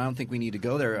point, and I don't think we need to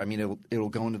go there, I mean, it'll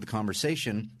go into the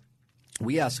conversation.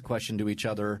 We asked a question to each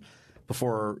other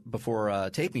before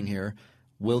taping here,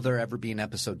 will there ever be an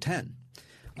episode 10?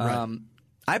 Right.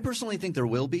 I personally think there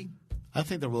will be. I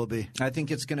think there will be. I think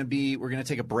it's going to be – we're going to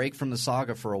take a break from the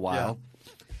saga for a while.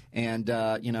 Yeah.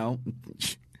 And,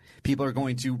 people are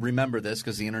going to remember this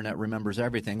because the internet remembers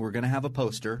everything. We're going to have a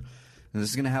poster. And this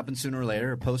is going to happen sooner or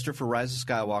later. A poster for Rise of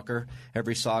Skywalker.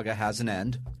 Every saga has an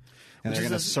end. And they're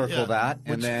going to circle that.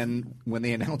 And then when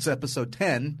they announce episode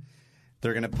 10,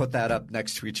 they're going to put that up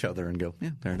next to each other and go,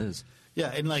 yeah, there it is. Yeah,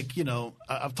 and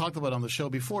I've talked about it on the show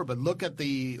before, but look at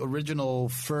the original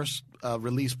first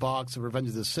release box of Revenge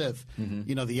of the Sith.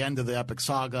 Mm-hmm. The end of the epic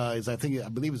saga is, I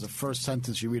believe, is the first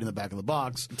sentence you read in the back of the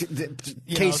box.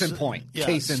 Case in point. Yeah,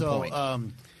 Case in point.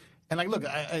 And look,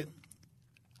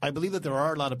 I believe that there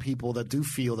are a lot of people that do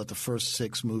feel that the first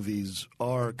 6 movies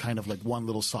are kind of like one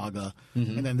little saga,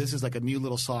 and then this is like a new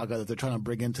little saga that they're trying to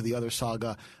bring into the other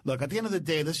saga. Look, at the end of the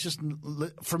day, this just,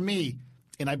 for me,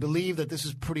 and I believe that this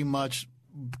is pretty much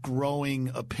growing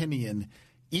opinion,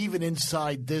 even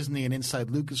inside Disney and inside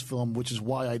Lucasfilm, which is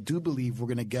why I do believe we're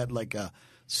going to get like a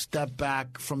step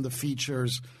back from the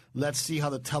features. Let's see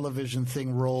how the television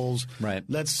thing rolls. Right.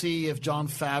 Let's see if Jon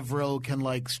Favreau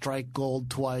can strike gold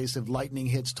twice, if lightning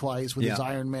hits twice with his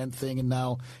Iron Man thing and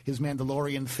now his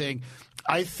Mandalorian thing.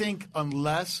 I think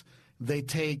unless they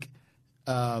take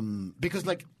because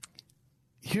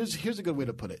here's a good way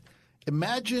to put it.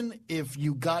 Imagine if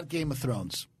you got Game of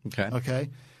Thrones. Okay.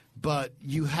 But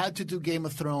you had to do Game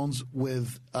of Thrones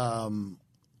with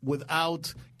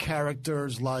without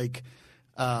characters like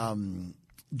Jaime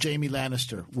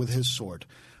Lannister with his sword,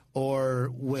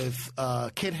 or with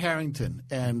Kit Harington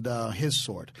and his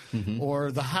sword,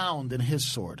 or the Hound and his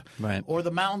sword, right, or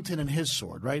the Mountain and his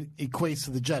sword, right? Equates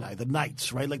to the Jedi, the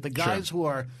Knights, right? Like the guys who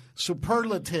are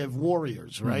superlative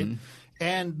warriors, right?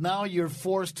 And now you're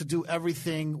forced to do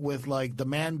everything with like the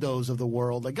Mandos of the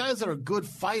world, like guys that are good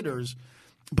fighters,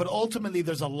 but ultimately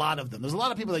there's a lot of them. There's a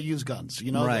lot of people that use guns,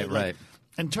 Right.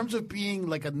 In terms of being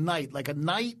like a knight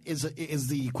is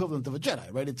the equivalent of a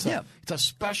Jedi, right? It's a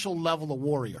special level of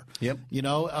warrior. Yep.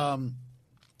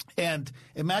 And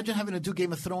imagine having to do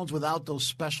Game of Thrones without those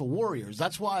special warriors.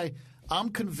 That's why I'm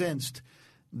convinced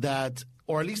that,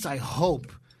 or at least I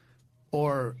hope,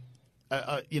 or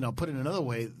put it another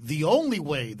way, the only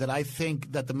way that I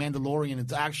think that The Mandalorian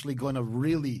is actually going to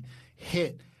really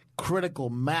hit critical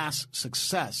mass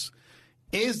success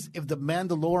is if The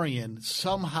Mandalorian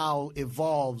somehow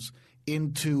evolves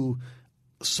into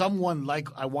someone like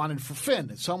I wanted for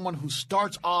Finn, someone who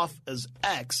starts off as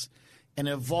X and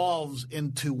evolves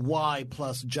into Y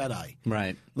plus Jedi.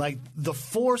 Right. Like the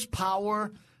Force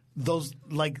power, those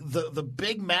like the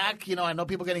Big Mac, I know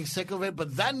people are getting sick of it,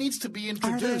 but that needs to be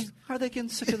introduced. Are they getting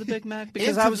sick of the Big Mac?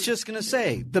 Because I was just going to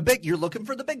say, you're looking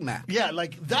for the Big Mac. Yeah,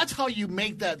 like that's how you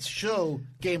make that show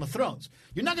Game of Thrones.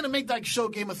 You're not going to make that show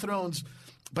Game of Thrones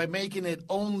by making it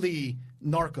only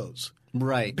Narcos.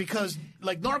 Right. Because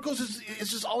like Narcos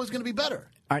is just always going to be better.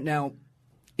 All right, now,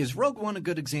 is Rogue One a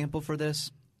good example for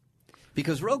this?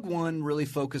 Because Rogue One really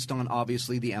focused on,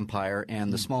 obviously, the Empire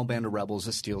and the small band of rebels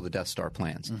that steal the Death Star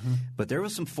plans. But there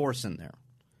was some Force in there.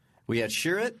 We had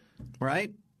Chirrut,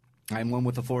 right? I'm one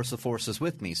with the Force is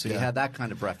with me. So you had that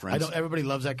kind of reference. I know everybody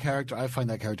loves that character. I find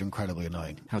that character incredibly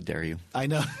annoying. How dare you? I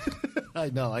know. I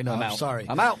know. I'm sorry.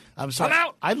 I'm out. I'm sorry. I'm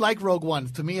out. I like Rogue One.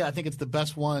 To me, I think it's the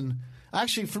best one.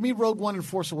 Actually, for me, Rogue One and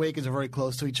Force Awakens are very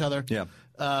close to each other. Yeah.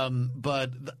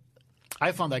 But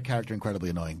I found that character incredibly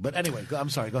annoying. But anyway, I'm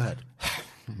sorry. Go ahead.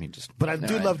 But I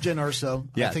do love Jyn Erso.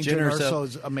 Yeah, I think Jyn Jyn Erso Erso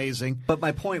is amazing. But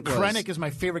my point was, Krennic is my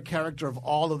favorite character of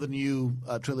all of the new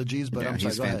trilogies. But I'm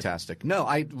sorry, he's go ahead. fantastic. No,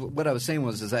 what I was saying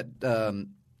was that.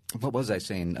 What was I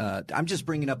saying? I'm just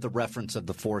bringing up the reference of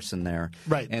the Force in there,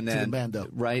 right? And then to the Mando,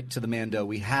 right to the Mando.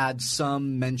 We had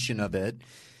some mention of it.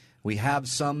 We have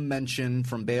some mention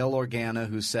from Bail Organa,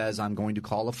 who says, "I'm going to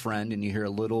call a friend," and you hear a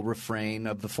little refrain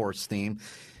of the Force theme.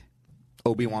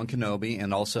 Obi-Wan Kenobi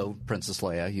and also Princess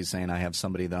Leia. He's saying, "I have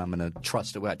somebody that I'm going to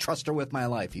trust. I trust her with my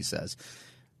life." He says.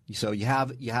 So you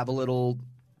have a little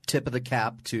tip of the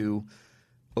cap to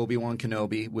Obi-Wan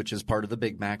Kenobi, which is part of the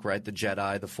Big Mac, right? The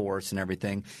Jedi, the Force, and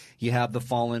everything. You have the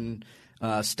fallen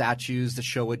statues that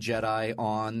show a Jedi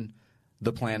on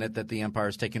the planet that the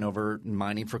Empire's taken over,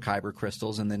 mining for kyber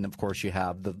crystals, and then, of course, you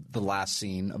have the last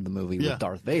scene of the movie with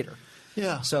Darth Vader.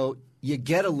 Yeah. So you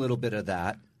get a little bit of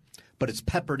that, but it's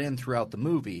peppered in throughout the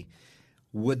movie.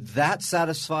 Would that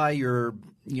satisfy your,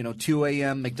 2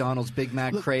 a.m. McDonald's Big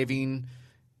Mac craving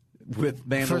with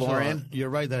Mandalorian? First of all, you're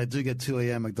right that I do get 2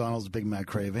 a.m. McDonald's Big Mac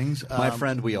cravings. My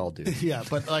friend, we all do. Yeah,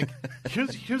 but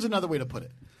here's another way to put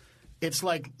it. It's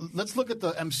like, let's look at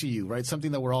the MCU, right?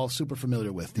 Something that we're all super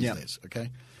familiar with these days,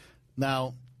 okay?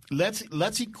 Now, let's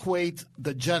equate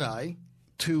the Jedi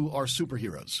to our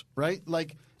superheroes, right?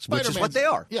 Like Spider-Man's, which is what they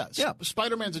are. Yeah.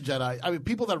 Spider-Man's a Jedi. I mean,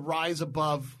 people that rise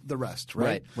above the rest,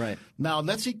 right? Right. Now,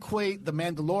 let's equate the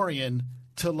Mandalorian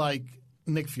to, like,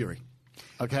 Nick Fury,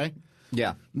 okay?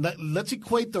 Yeah. Let's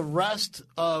equate the rest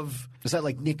of... Is that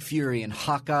like Nick Fury and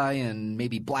Hawkeye and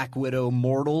maybe Black Widow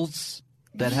mortals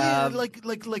that have... like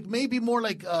maybe more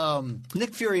like...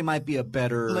 Nick Fury might be a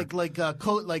better...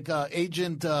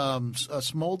 Agent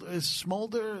Smolder,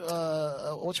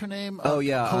 what's her name?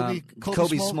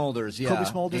 Kobe Smulders, yeah. Kobe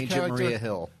Smulders' Agent character. Maria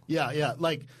Hill. Yeah.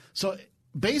 So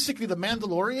basically the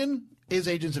Mandalorian is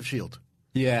Agents of S.H.I.E.L.D.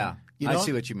 Yeah, I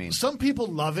see what you mean. Some people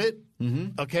love it,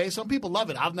 okay? Some people love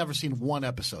it. I've never seen one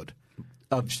episode.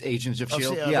 Of Agents of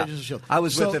S.H.I.E.L.D.? Yeah. Agents of S.H.I.E.L.D. I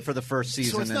was with it for the first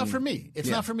season. So it's not for me. It's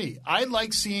not for me. I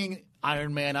like seeing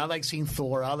Iron Man. I like seeing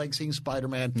Thor. I like seeing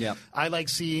Spider-Man. Yeah. I like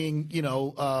seeing,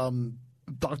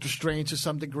 Doctor Strange to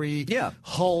some degree. Yeah.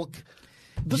 Hulk.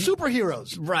 The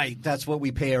superheroes. Right. That's what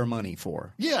we pay our money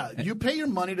for. Yeah. You pay your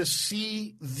money to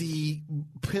see the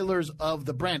pillars of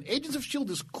the brand. Agents of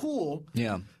S.H.I.E.L.D. is cool.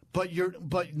 Yeah. But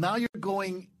now you're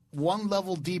going one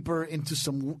level deeper into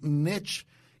some niche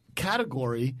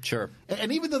category. Sure.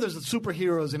 And even though there's the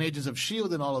superheroes and Agents of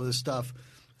S.H.I.E.L.D. and all of this stuff,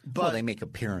 but they make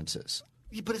appearances.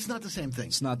 But it's not the same thing.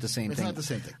 It's not the same thing. It's not the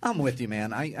same thing. I'm with you,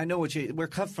 man. I know we're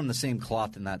cut from the same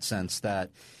cloth in that sense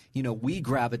that, we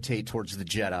gravitate towards the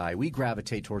Jedi. We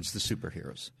gravitate towards the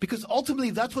superheroes. Because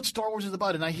ultimately, that's what Star Wars is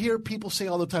about. And I hear people say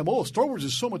all the time, "Oh, Star Wars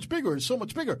is so much bigger. It's so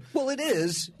much bigger." Well, it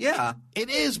is. Yeah. It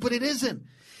is, but it isn't.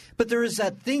 But there is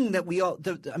that thing that we all.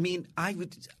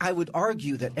 I would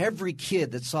argue that every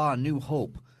kid that saw A New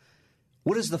Hope,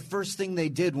 what is the first thing they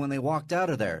did when they walked out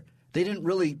of there? They didn't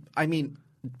really.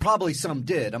 Probably some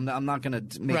did. I'm not going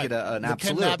to make it an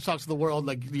absolute. The Ken Napsoks of the world,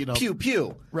 pew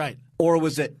pew. Right. Or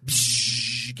was it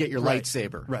get your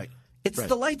lightsaber? Right. It's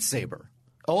the lightsaber.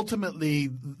 Ultimately,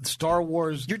 Star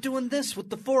Wars. You're doing this with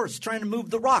the Force, trying to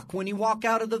move the rock when you walk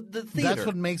out of the theater. That's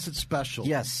what makes it special.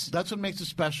 Yes. That's what makes it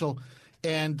special.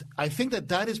 And I think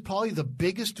that is probably the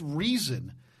biggest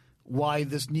reason why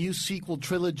this new sequel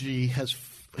trilogy has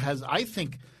I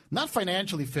think, not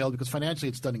financially failed, because financially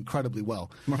it's done incredibly well.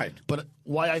 Right. But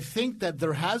why I think that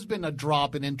there has been a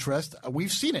drop in interest.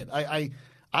 We've seen it.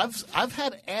 I've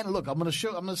had look. I'm going to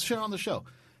share on the show,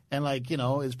 and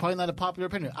it's probably not a popular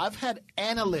opinion. I've had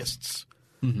analysts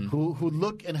who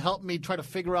look and help me try to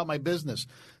figure out my business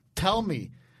tell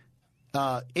me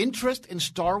interest in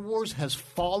Star Wars has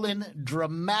fallen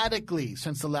dramatically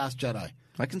since The Last Jedi.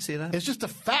 I can see that. It's just a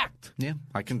fact. Yeah,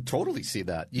 I can totally see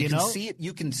that. You can see it.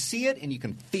 You can see it, and you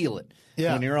can feel it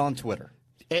when you're on Twitter.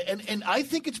 And I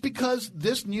think it's because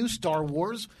this new Star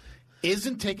Wars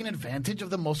isn't taking advantage of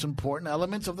the most important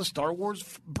elements of the Star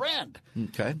Wars brand.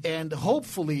 Okay. And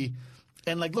hopefully,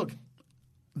 look,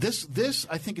 this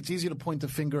I think it's easy to point the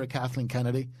finger at Kathleen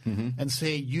Kennedy and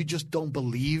say you just don't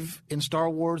believe in Star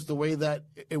Wars the way that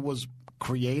it was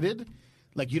created.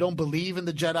 Like, you don't believe in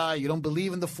the Jedi, you don't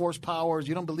believe in the Force powers,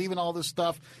 you don't believe in all this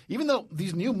stuff. Even though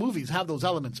these new movies have those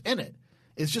elements in it,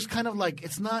 it's just kind of like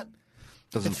it's not.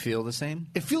 Doesn't feel the same?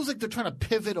 It feels like they're trying to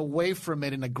pivot away from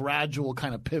it in a gradual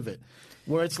kind of pivot.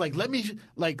 Where it's like,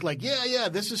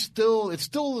 this is still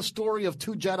the story of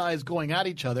two Jedis going at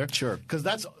each other. Sure. Because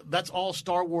that's all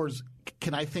Star Wars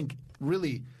can, I think,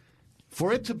 really,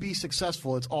 for it to be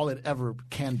successful, it's all it ever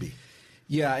can be.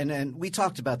 Yeah, and we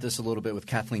talked about this a little bit with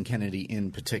Kathleen Kennedy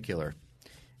in particular.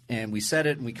 and we said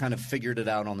it and we kind of figured it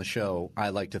out on the show, I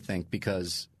like to think,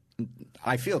 because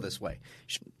I feel this way.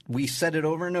 We said it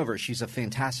over and over. She's a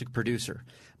fantastic producer.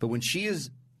 But when she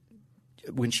is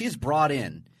brought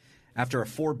in after a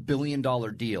 $4 billion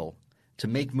deal to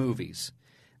make movies,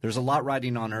 there's a lot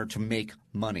riding on her to make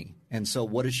money. And so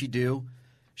what does she do?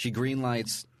 She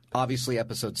greenlights, obviously,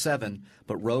 Episode 7,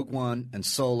 but Rogue One and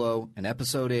Solo and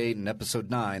Episode 8 and Episode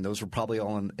 9, those were probably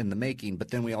all in the making. But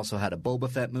then we also had a Boba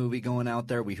Fett movie going out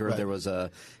there. We heard there was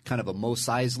a kind of a Mos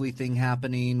Eisley thing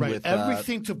happening. Right. With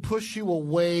Everything to push you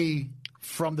away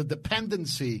from the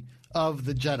dependency of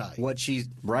the Jedi.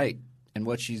 And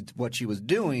what she was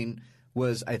doing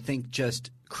was, I think,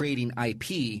 just creating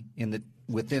IP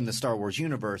within the Star Wars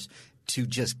universe to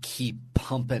just keep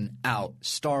pumping out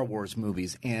Star Wars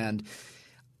movies. And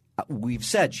we've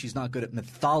said she's not good at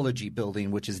mythology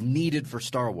building, which is needed for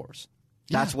Star Wars.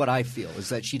 That's what I feel, is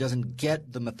that she doesn't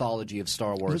get the mythology of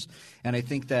Star Wars. And I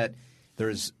think that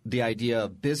there's the idea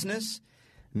of business,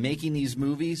 making these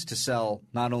movies to sell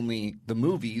not only the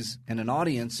movies and an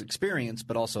audience experience,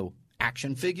 but also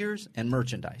action figures and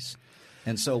merchandise.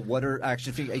 And so what are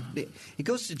action figures? It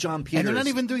goes to John Peters. And they're not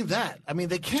even doing that. I mean,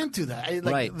 they can't do that.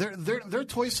 Right. Their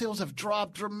toy sales have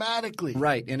dropped dramatically.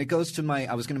 Right. And it goes to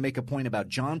I was going to make a point about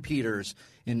John Peters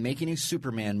in making a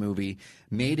Superman movie,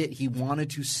 he wanted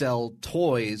to sell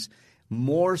toys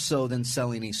more so than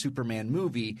selling a Superman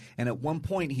movie. And at one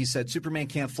point he said, Superman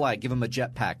can't fly, give him a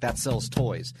jetpack. That sells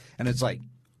toys. And it's like,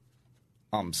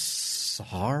 I'm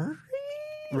sorry?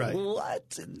 Right.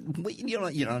 What? You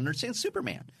don't understand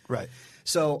Superman. Right.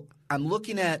 So I'm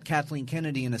looking at Kathleen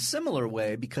Kennedy in a similar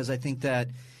way, because I think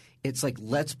that it's like,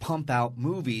 let's pump out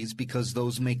movies because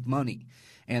those make money,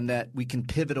 and that we can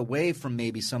pivot away from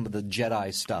maybe some of the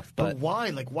Jedi stuff. But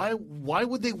why? Like, why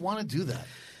would they want to do that?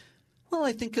 Well,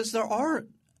 I think because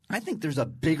I think there's a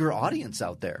bigger audience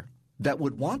out there that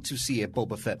would want to see a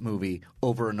Boba Fett movie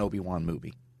over an Obi-Wan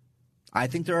movie. I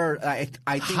think there are. I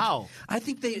think how? I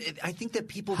think that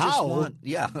people how? just want.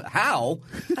 Yeah, how?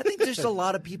 I think there's a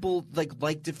lot of people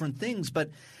like different things, but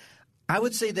I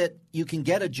would say that you can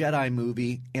get a Jedi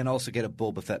movie and also get a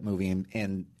Boba Fett movie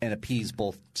and appease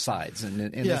both sides.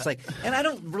 And it's like, and I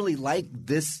don't really like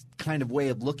this kind of way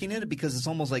of looking at it, because it's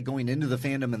almost like going into the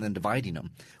fandom and then dividing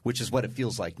them, which is what it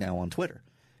feels like now on Twitter.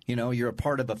 You know, you're a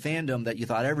part of a fandom that you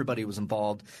thought everybody was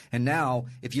involved, and now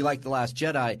if you like The Last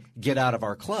Jedi, get out of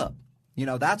our club. You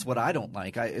know, that's what I don't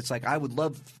like. It's like, I would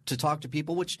love to talk to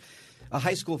people, which a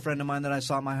high school friend of mine that I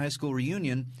saw at my high school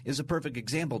reunion is a perfect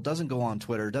example. Doesn't go on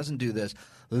Twitter, doesn't do this,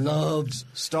 loves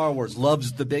Star Wars,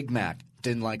 loves the Big Mac,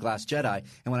 didn't like Last Jedi.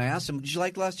 And when I asked him, did you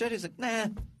like Last Jedi? He's like, nah.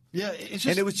 Yeah, it's just,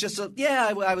 and it was just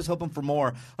I was hoping for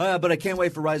more, but I can't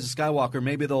wait for Rise of Skywalker.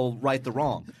 Maybe they'll right the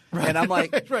wrong. Right. And I'm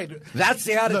like, right. That's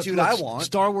the attitude I want.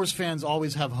 Star Wars fans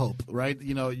always have hope, right?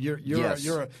 You know,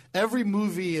 every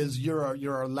movie is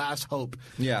your last hope.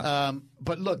 Yeah.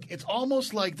 But look, it's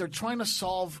almost like they're trying to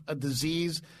solve a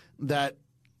disease that,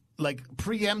 like,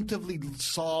 preemptively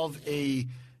solve a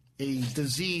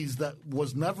disease that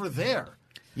was never there.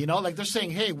 You know, like they're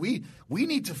saying, hey, we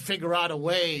need to figure out a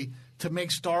way to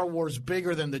make Star Wars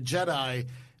bigger than the Jedi,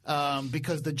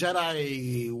 because the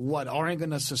Jedi, aren't going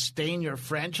to sustain your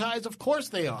franchise? Of course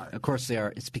they are. Of course they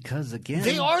are. It's because, again,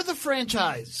 they are the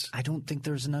franchise. I don't think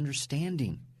there's an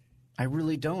understanding. I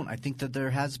really don't. I think that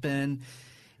there is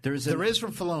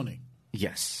from Filoni.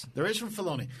 Yes. There is from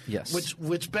Filoni. Yes.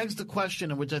 Which begs the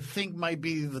question, and which I think might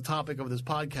be the topic of this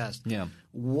podcast. Yeah.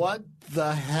 What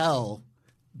the hell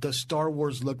does Star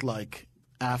Wars look like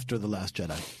after The Last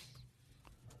Jedi?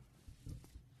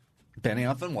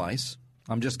 Benioff and Weiss.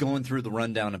 I'm just going through the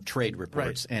rundown of trade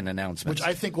reports and announcements, which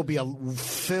I think will be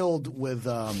filled with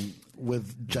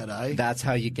Jedi. That's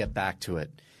how you get back to it.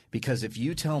 Because if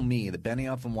you tell me that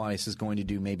Benioff and Weiss is going to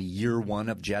do maybe year one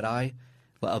of the Jedi,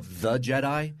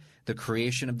 the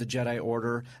creation of the Jedi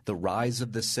Order, the rise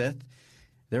of the Sith,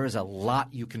 there is a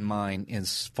lot you can mine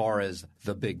as far as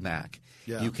the Big Mac.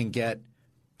 Yeah. You can get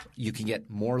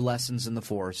more lessons in the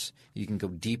Force. You can go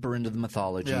deeper into the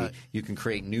mythology. Yeah. You can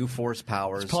create new Force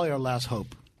powers. It's probably our last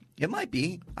hope. It might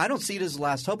be. I don't see it as the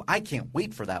last hope. I can't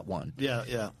wait for that one.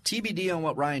 Yeah. TBD on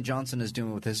what Rian Johnson is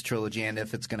doing with his trilogy and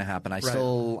if it's going to happen. I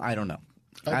don't know.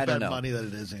 I don't know. money that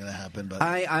it isn't going to happen. But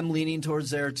I'm leaning towards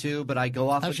there too, but I go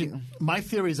off. Actually, my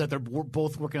theory is that they're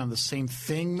both working on the same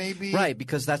thing, maybe. Right,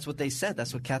 because that's what they said.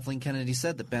 That's what Kathleen Kennedy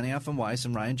said, that Benioff and Weiss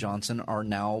and Rian Johnson are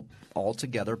now all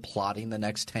together plotting the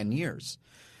next 10 years.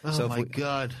 Oh, my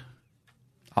God.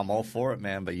 I'm all for it,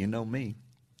 man, but you know me.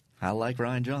 I like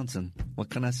Rian Johnson. What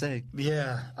can I say?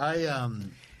 Yeah,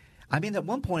 I mean, at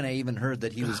one point I even heard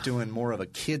that he was doing more of a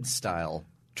kid-style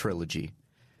trilogy.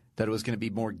 that it was going to be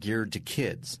more geared to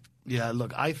kids. Yeah,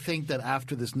 look, I think that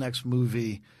after this next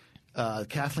movie,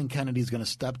 Kathleen Kennedy is going to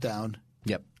step down.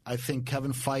 Yep. I think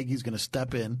Kevin Feige is going to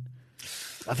step in.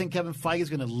 I think Kevin Feige is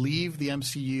going to leave the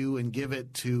MCU and give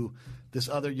it to this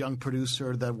other young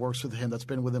producer that works with him, that's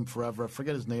been with him forever. I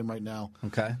forget his name right now.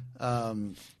 Okay.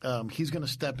 He's going to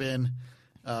step in.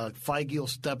 Feige will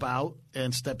step out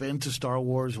and step into Star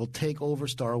Wars. He'll take over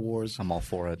Star Wars. I'm all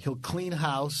for it. He'll clean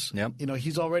house. Yep. You know,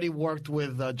 he's already worked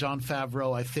with Jon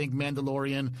Favreau. I think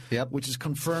Mandalorian, which is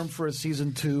confirmed for a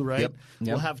season 2, right? Yep.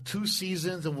 We'll have 2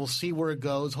 seasons, and we'll see where it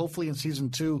goes. Hopefully in season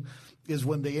 2 is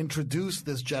when they introduce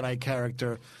this Jedi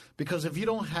character. Because if you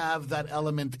don't have that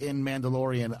element in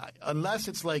Mandalorian, unless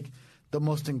it's like the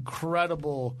most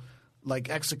incredible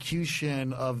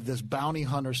execution of this bounty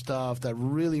hunter stuff that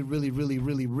really, really, really,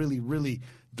 really, really, really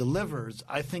delivers,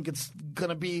 I think it's going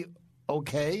to be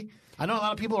okay. I know a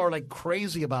lot of people are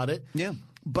crazy about it. Yeah.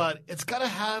 But it's got to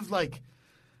have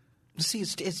See,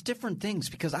 it's different things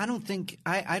because I don't think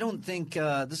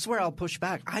this is where I'll push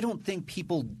back. I don't think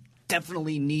people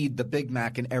definitely need the Big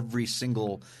Mac in every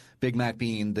single Big Mac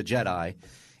being the Jedi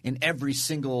in every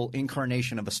single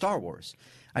incarnation of a Star Wars.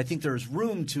 I think there's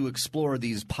room to explore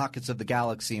these pockets of the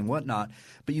galaxy and whatnot,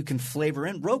 but you can flavor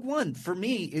in. Rogue One, for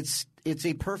me, it's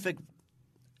a perfect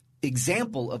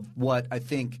example of what I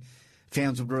think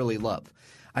fans would really love.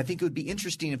 I think it would be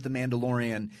interesting if The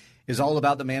Mandalorian is all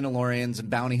about the Mandalorians and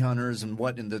bounty hunters and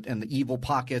the evil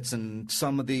pockets and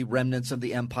some of the remnants of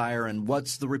the Empire and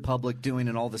what's the Republic doing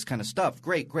and all this kind of stuff.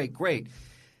 Great, great, great.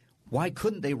 Why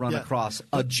couldn't they run across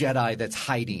a Jedi that's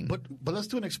hiding? But let's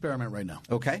do an experiment right now.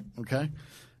 Okay. Okay.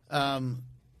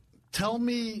 Tell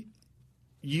me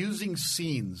using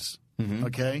scenes,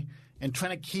 okay, and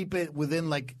trying to keep it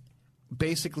within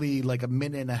basically a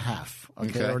minute and a half,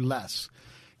 okay, or less.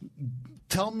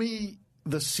 Tell me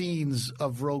the scenes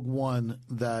of Rogue One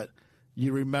that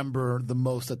you remember the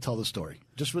most that tell the story.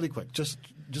 Just really quick. Just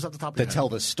off the top of your head. That tell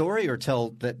the story or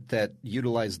tell that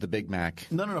utilize the Big Mac?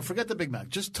 No. Forget the Big Mac.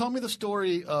 Just tell me the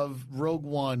story of Rogue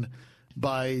One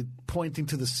by pointing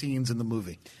to the scenes in the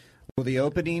movie. Well, the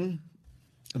opening,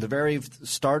 the very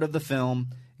start of the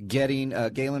film, getting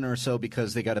Galen Erso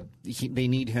because they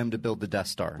need him to build the Death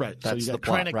Star. Right. That's so you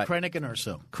got the plot. Krennic and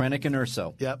Erso. Krennic and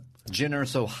Erso. Yep. Jyn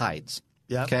Erso hides.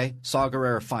 Yep. Okay. Saw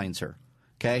Gerrera finds her.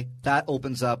 Okay. That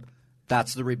opens up.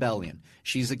 That's the rebellion.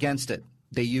 She's against it.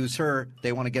 They use her.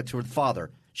 They want to get to her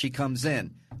father. She comes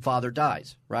in. Father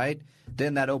dies. Right.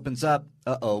 Then that opens up.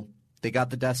 They got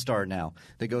the Death Star now.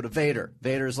 They go to Vader.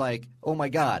 Vader's like, oh, my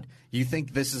God, you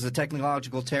think this is a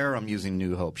technological terror? I'm using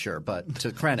New Hope, sure, but to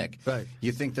Krennic. Right.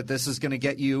 You think that this is going to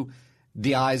get you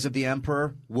the eyes of the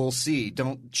Emperor? We'll see.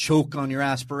 Don't choke on your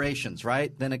aspirations,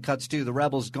 right? Then it cuts to the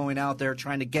rebels going out there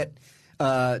trying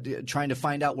to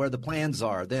find out where the plans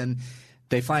are. Then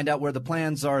they find out where the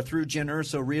plans are through Jyn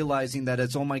Erso, realizing that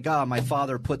it's, oh, my God, my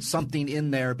father put something in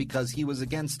there because he was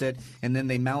against it. And then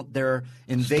they mount their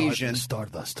invasion.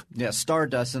 Stardust. Yeah,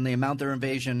 Stardust. And they mount their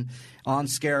invasion on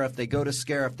Scarif. They go to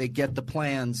Scarif. They get the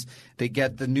plans. They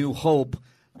get the New Hope,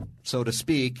 so to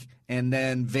speak. And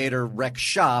then Vader wrecks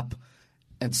shop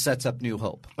and sets up New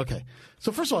Hope. Okay.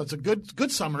 So first of all, it's a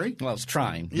good summary. Well, I was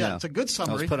trying. Yeah, it's a good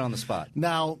summary. I was put on the spot.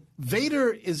 Now,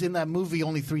 Vader is in that movie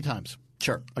only 3 times.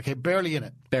 Sure. Okay, barely in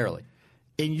it. Barely.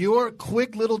 In your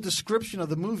quick little description of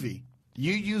the movie,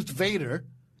 you used Vader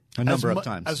a number of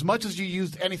times. As much as you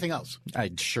used anything else.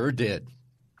 I sure did.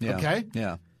 Yeah. Okay?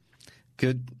 Yeah.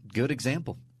 Good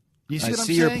example. You see what I'm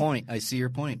saying? I see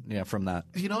your point. Yeah, from that.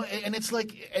 You know, and it's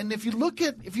and if you look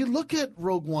at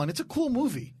Rogue One, it's a cool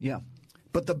movie. Yeah.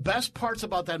 But the best parts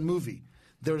about that movie,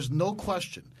 there's no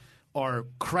question, are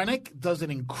Krennic does an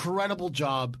incredible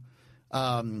job.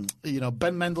 Ben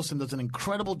Mendelsohn does an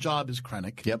incredible job as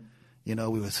Krennic. Yep. We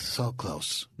were so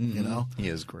close. Mm-hmm. He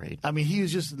is great. I mean, he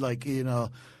was just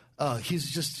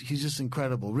he's just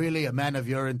incredible. Really, a man of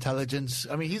your intelligence.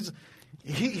 I mean,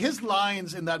 his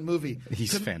lines in that movie.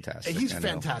 He's fantastic. He's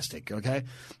fantastic. Okay,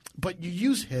 but you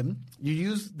use him. You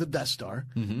use the Death Star,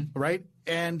 right?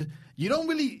 And you don't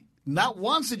really. Not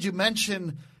once did you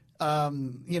mention,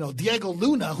 Diego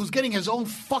Luna, who's getting his own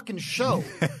fucking show.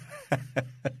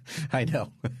 I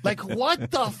know. What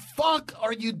the fuck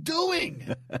are you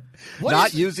doing?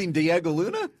 Not using Diego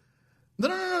Luna?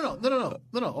 No.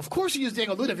 Of course you use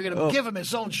Diego Luna if you're going to give him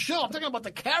his own show. I'm talking about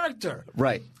the character.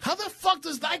 Right. How the fuck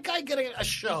does that guy get a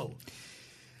show?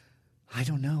 I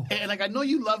don't know. And I know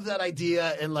you love that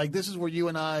idea, and this is where you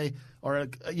and I are,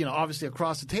 obviously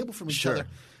across the table from each other.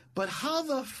 But how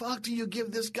the fuck do you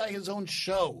give this guy his own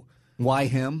show? Why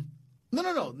him?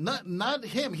 No, not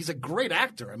him. He's a great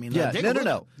actor. I mean,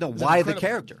 no. Why the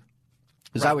character?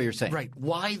 Is that what you're saying? Right.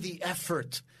 Why the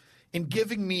effort? in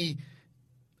giving me.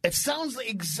 It sounds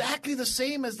exactly the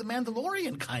same as The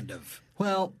Mandalorian, kind of.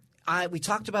 Well, we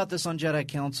talked about this on Jedi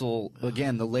Council,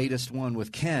 again, the latest one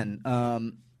with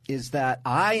Ken, is that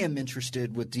I am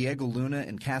interested with Diego Luna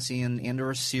and Cassian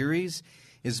Andor's series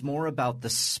is more about the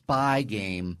spy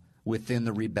game within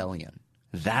the rebellion.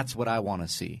 That's what I want to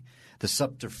see. The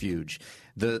subterfuge,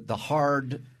 the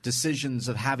hard decisions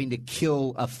of having to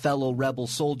kill a fellow rebel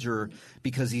soldier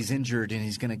because he's injured and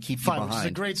he's going to keep you behind. Which is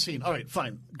a great scene. All right,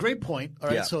 fine. Great point. All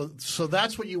right, Yeah. so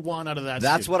that's what you want out of that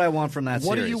That's series. what I want from that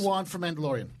What series. do you want from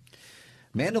Mandalorian?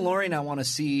 Mandalorian, I want to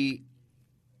see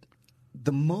 –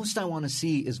 the most I want to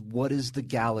see is what is the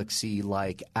galaxy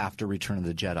like after Return of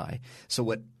the Jedi. So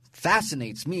what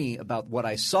fascinates me about what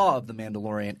I saw of The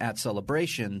Mandalorian at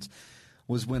Celebrations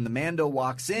was when the Mando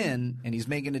walks in and he's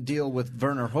making a deal with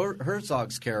Werner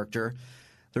Herzog's character,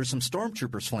 there's some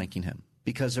stormtroopers flanking him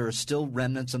because there are still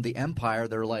remnants of the Empire.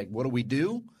 They're like, what do we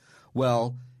do?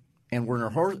 Well, and Werner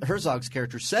Herzog's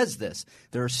character says this.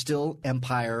 There are still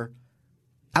Empire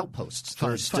outposts.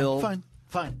 There's still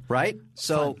Fine. right?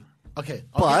 So, Fine. Okay.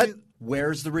 but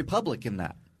where's the Republic in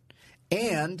that?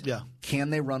 And Yeah. can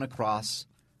they run across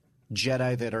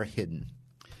Jedi that are hidden?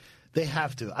 They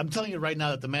have to. I'm telling you right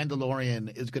now that The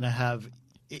Mandalorian is going to have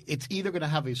 – it's either going to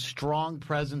have a strong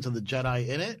presence of the Jedi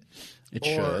in it. It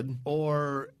should.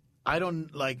 Or I don't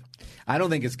I don't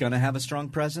think it's going to have a strong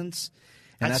presence,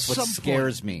 and At that's what some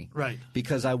scares point. me. Right.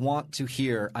 Because I want to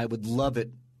hear – I would love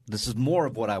it. This is more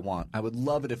of what I want. I would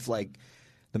love it if, like,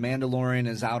 the Mandalorian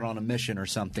is out on a mission or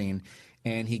something,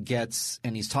 and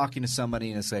he's talking to somebody,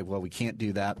 and it's like, well, we can't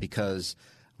do that because –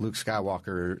 Luke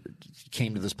Skywalker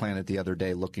came to this planet the other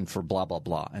day looking for blah, blah,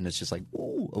 blah. And it's just like,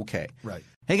 ooh, okay. Right.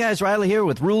 Hey guys, Riley here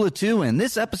with Rule of Two, and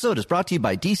this episode is brought to you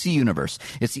by DC Universe.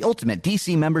 It's the ultimate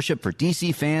DC membership for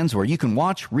DC fans where you can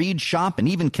watch, read, shop, and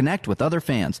even connect with other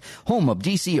fans. Home of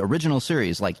DC original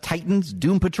series like Titans,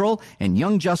 Doom Patrol, and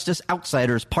Young Justice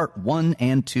Outsiders Part 1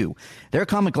 and 2. Their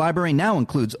comic library now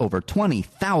includes over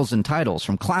 20,000 titles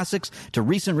from classics to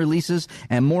recent releases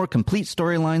and more complete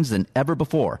storylines than ever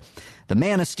before. The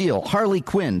Man of Steel, Harley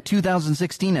Quinn,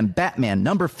 2016, and Batman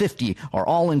number 50 are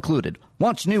all included.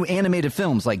 Watch new animated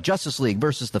films like Justice League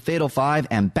vs. The Fatal Five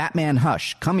and Batman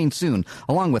Hush coming soon,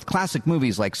 along with classic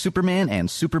movies like Superman and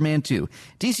Superman 2.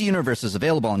 DC Universe is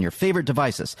available on your favorite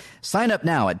devices. Sign up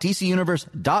now at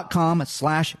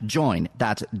DCUniverse.com/join.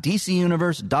 That's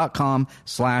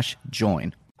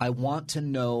DCUniverse.com/join. I want to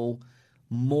know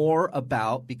more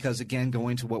about, because again,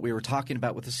 going to what we were talking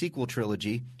about with the sequel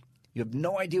trilogy, you have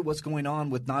no idea what's going on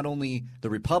with not only the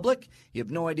Republic, you have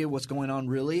no idea what's going on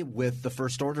really with the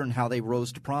First Order and how they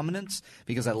rose to prominence,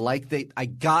 because and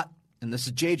this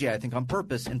is JJ, I think on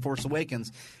purpose, in Force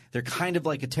Awakens, they're kind of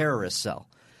like a terrorist cell.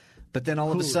 But then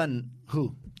all of a sudden,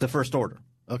 the First Order.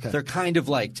 Okay. They're kind of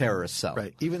like terrorist cell.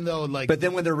 Right. Even though But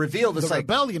then when they're revealed, it's the like,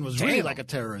 rebellion was really damn. like a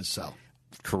terrorist cell.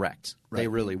 Correct. Right. They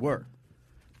really were.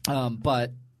 And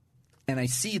I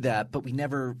see that, but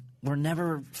we're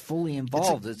never fully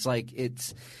involved.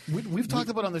 We've talked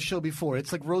about on the show before.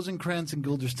 It's like Rosencrantz and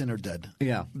Guildenstern are dead.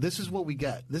 Yeah. This is what we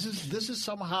get. This is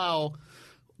somehow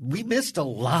we missed a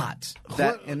lot.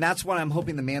 And that's what I'm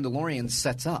hoping The Mandalorian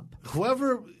sets up.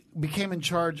 whoever became in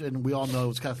charge, and we all know it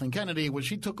was Kathleen Kennedy, when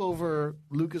she took over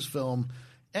Lucasfilm.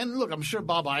 And look, I'm sure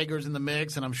Bob Iger's in the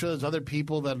mix, and I'm sure there's other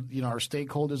people that are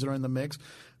stakeholders that are in the mix.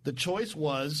 The choice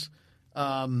was,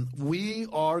 we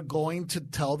are going to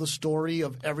tell the story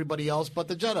of everybody else but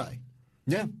the Jedi.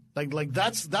 Yeah. Like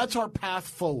that's our path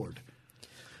forward.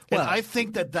 Well- And I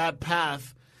think that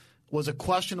path was a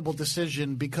questionable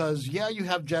decision because, you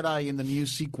have Jedi in the new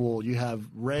sequel. You have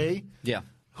Rey,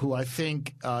 who I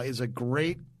think is a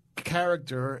great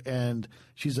character, and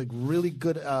she's a really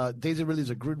good Daisy Ridley is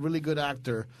a really good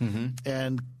actor.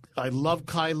 And I love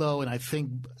Kylo, and I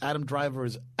think Adam Driver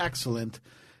is excellent.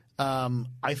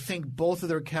 I think both of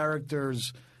their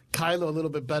characters, Kylo a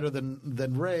little bit better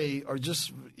than Rey, are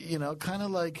just kind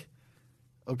of like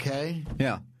okay.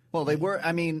 Yeah. Well, they were.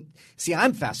 I mean, see,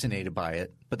 I'm fascinated by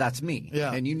it, but that's me.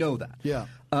 Yeah. And you know that. Yeah.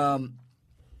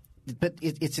 But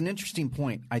it's an interesting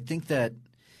point. I think that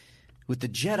with the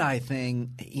Jedi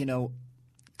thing,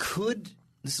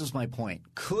 this is my point.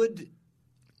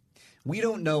 We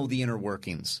don't know the inner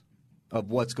workings of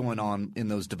what's going on in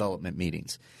those development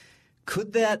meetings.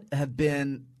 Could that have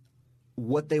been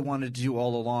what they wanted to do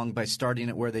all along by starting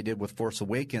it where they did with Force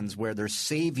Awakens, where they're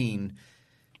saving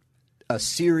a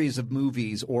series of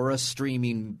movies or a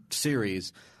streaming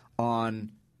series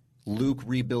on Luke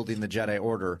rebuilding the Jedi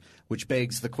Order, which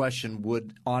begs the question,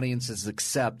 would audiences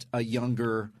accept a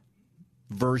younger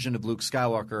version of Luke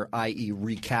Skywalker, i.e.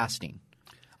 recasting?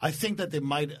 I think that they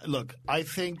might look. I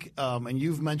think, and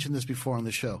you've mentioned this before on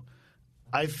the show.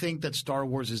 I think that Star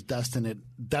Wars is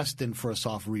destined for a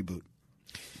soft reboot.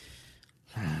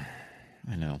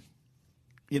 I know.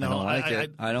 You know, I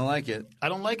don't like it. I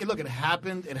don't like it. Look, it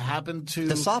happened. It happened to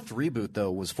the soft reboot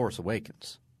though was Force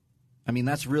Awakens. I mean,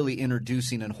 that's really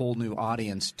introducing a whole new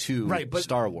audience to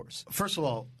Star Wars. First of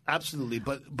all, absolutely,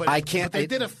 but I can't. But they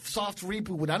did a soft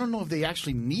reboot. But I don't know if they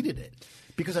actually needed it,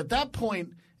 because at that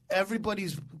point,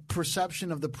 everybody's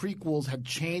perception of the prequels had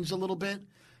changed a little bit.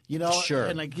 You know, sure.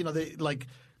 And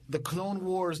the Clone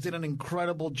Wars did an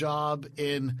incredible job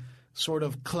in sort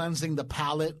of cleansing the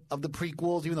palate of the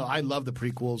prequels, even though I love the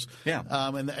prequels. Yeah.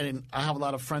 And I have a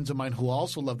lot of friends of mine who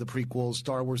also love the prequels.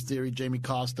 Star Wars Theory, Jamie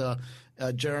Costa,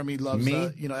 Jeremy loves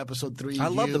Episode 3. I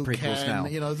love the prequels now.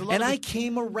 You know, I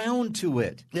came around to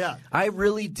it. Yeah. I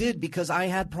really did, because I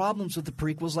had problems with the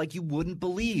prequels like you wouldn't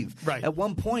believe. Right. At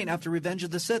one point after Revenge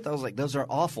of the Sith, I was like, those are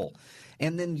awful.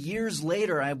 And then years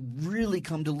later, I really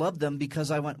come to love them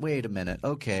because I went, wait a minute,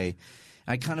 okay.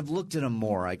 I kind of looked at them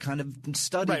more. I kind of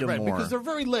studied them more. Because they're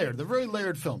very layered. They're very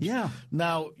layered films. Yeah.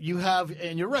 Now, you have,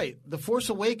 and you're right, The Force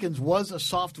Awakens was a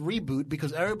soft reboot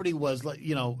because everybody was like,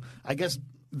 you know, I guess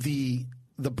the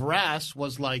brass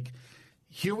was like,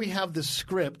 here we have this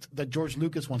script that George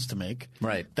Lucas wants to make.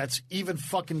 Right. That's even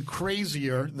fucking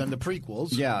crazier than the prequels.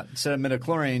 Yeah. Instead of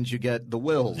midichlorians, you get the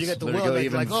wills. You get the will.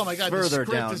 Like, oh my God, further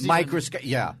down. Microscope.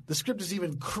 Yeah. The script is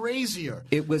even crazier.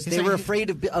 It was. They were afraid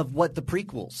of what the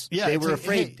prequels. Yeah. They were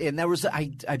afraid, and there was.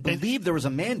 I believe there was a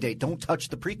mandate: don't touch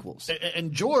the prequels.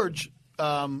 And George,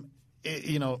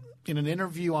 you know, in an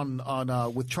interview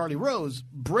on with Charlie Rose,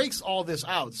 breaks all this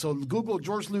out. So Google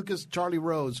George Lucas, Charlie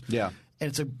Rose. Yeah. And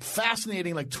it's a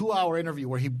fascinating, 2-hour interview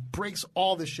where he breaks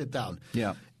all this shit down.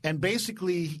 Yeah. And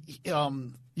basically,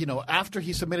 you know, after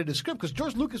he submitted his script, because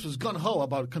George Lucas was gung-ho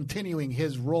about continuing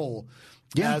his role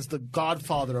as the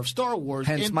godfather of Star Wars.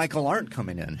 Hence Michael Arndt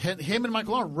coming in. Him and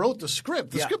Michael Arndt wrote the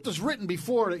script. The script was written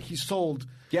before he sold,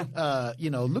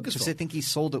 Lucasfilm. Because I think he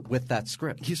sold it with that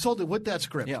script. He sold it with that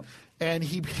script. Yeah. And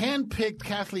he handpicked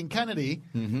Kathleen Kennedy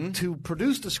to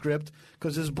produce the script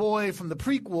because his boy from the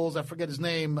prequels, I forget his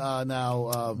name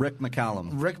now. Rick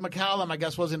McCallum. Rick McCallum, I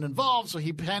guess, wasn't involved, so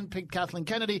he handpicked Kathleen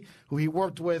Kennedy, who he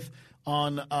worked with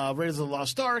on Raiders of the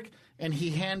Lost Ark, and he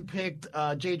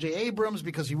handpicked J.J. Abrams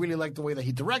because he really liked the way that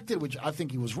he directed, which I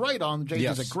think he was right on.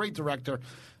 J.J.'s a great director.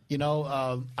 You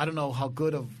know, I don't know how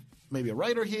good of maybe a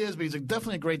writer he is, but he's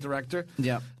definitely a great director.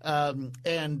 Yeah.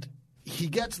 And he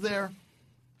gets there.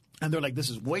 And they're like, this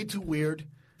is way too weird.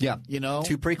 Yeah. You know?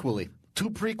 Too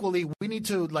prequel-y. We need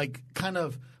to, kind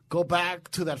of go back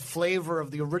to that flavor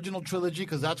of the original trilogy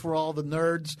because that's where all the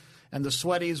nerds and the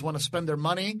sweaties want to spend their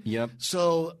money. Yep.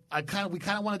 So we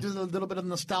kind of want to do a little bit of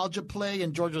nostalgia play.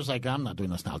 And George was like, I'm not doing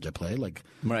nostalgia play.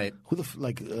 Right. Who the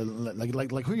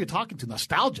who are you talking to?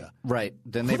 Nostalgia. Right.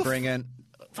 Then they bring in.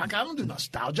 Fuck, I don't do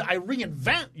nostalgia. I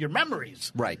reinvent your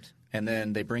memories. Right. And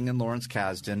then they bring in Lawrence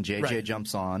Kasdan. JJ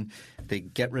jumps on. They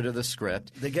get rid of the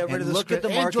script. They get rid of the script. Look at the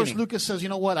marketing. And George Lucas says, you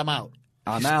know what? I'm out.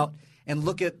 I'm out. And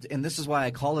and this is why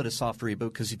I call it a soft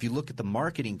reboot, because if you look at the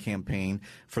marketing campaign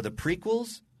for the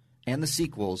prequels and the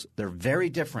sequels, they're very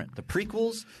different. The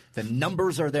prequels, the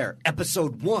numbers are there.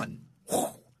 Episode 1.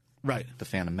 Right. The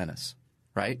Phantom Menace.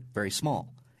 Right? Very small.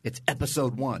 It's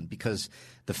episode 1 because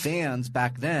the fans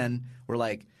back then were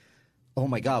like, oh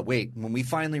my God, wait, when we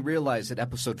finally realized that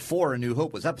episode 4 A New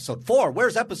Hope was episode 4,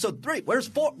 where's episode 3? Where's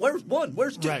 4? Where's 1?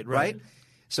 Where's 2? Right?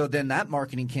 So then that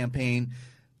marketing campaign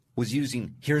was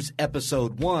using, here's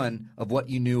episode 1 of what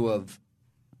you knew of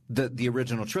the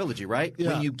original trilogy, right?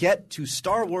 Yeah. When you get to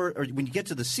Star Wars, or when you get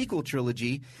to the sequel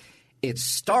trilogy, it's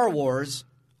Star Wars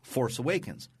Force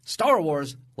Awakens, Star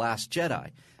Wars Last Jedi,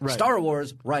 Star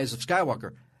Wars Rise of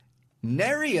Skywalker.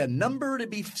 Nary a number to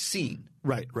be seen.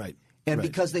 Right. And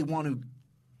because they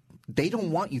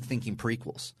don't want you thinking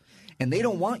prequels. And they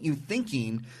don't want you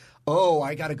thinking, oh,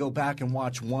 I got to go back and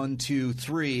watch 1, 2,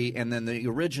 3, and then the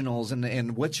originals.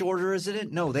 And which order is it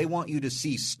in? No, they want you to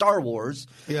see Star Wars.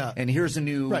 Yeah. And here's a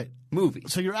new movie.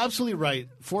 So you're absolutely right.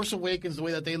 Force Awakens, the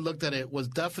way that they looked at it, was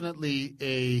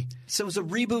definitely So it was a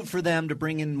reboot for them to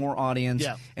bring in more audience.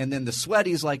 Yeah. And then the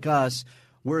sweaties like us,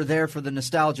 we're there for the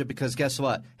nostalgia because guess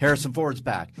what? Harrison Ford's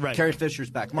back. Right. Carrie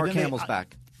Fisher's back. Mark Hamill's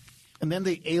back. And then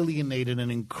they alienated an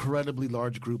incredibly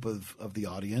large group of the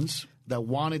audience that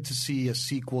wanted to see a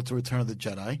sequel to Return of the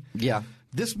Jedi. Yeah.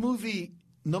 This movie,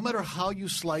 no matter how you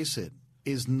slice it,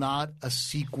 is not a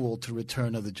sequel to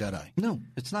Return of the Jedi. No,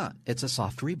 it's not. It's a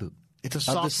soft reboot. It's a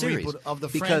soft reboot of the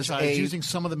franchise using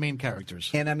some of the main characters.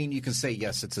 And I mean, you can say,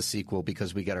 yes, it's a sequel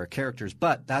because we get our characters.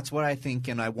 But that's what I think,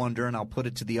 and I wonder, and I'll put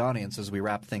it to the audience as we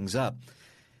wrap things up.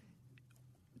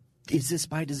 is this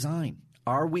by design?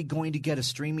 Are we going to get a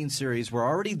streaming series? We're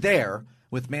already there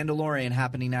with Mandalorian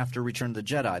happening after Return of the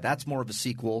Jedi. That's more of a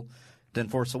sequel than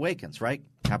Force Awakens, right?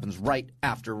 Happens right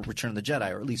after Return of the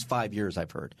Jedi, or at least 5 years,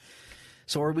 I've heard.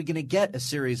 So are we going to get a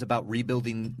series about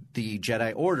rebuilding the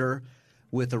Jedi Order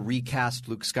with a recast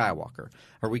Luke Skywalker?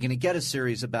 Are we going to get a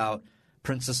series about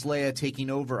Princess Leia taking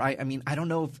over? I mean, I don't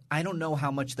know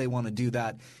how much they want to do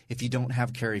that if you don't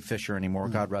have Carrie Fisher anymore,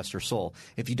 God rest her soul.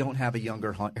 If you don't have a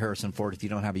younger Harrison Ford, if you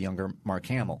don't have a younger Mark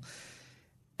Hamill.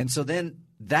 And so then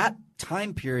that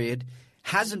time period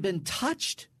hasn't been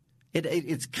touched.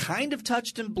 It's kind of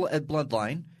touched in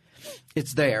Bloodline.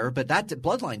 It's there, but that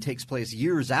Bloodline takes place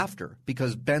years after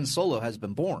because Ben Solo has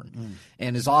been born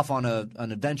and is off on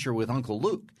an adventure with Uncle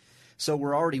Luke. So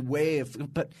we're already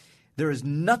but there is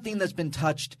nothing that's been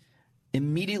touched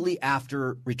immediately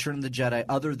after Return of the Jedi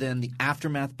other than the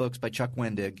Aftermath books by Chuck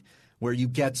Wendig, where you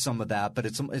get some of that, but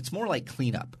it's more like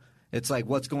cleanup. It's like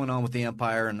what's going on with the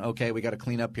Empire, and okay, we got to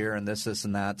clean up here and this,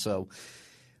 and that. So,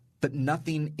 but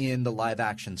nothing in the live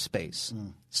action space.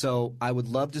 So I would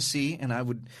love to see, and I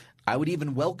would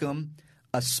even welcome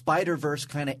a Spider-Verse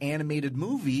kind of animated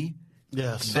movie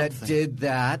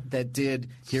that did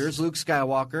here's Luke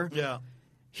Skywalker. Yeah.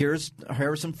 Here's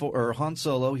Harrison Ford or Han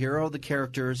Solo. Here are all the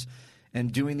characters,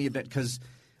 and doing the event. Because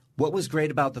what was great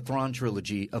about the Thrawn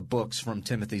trilogy of books from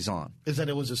Timothy Zahn is that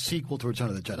it was a sequel to Return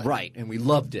of the Jedi. Right, and we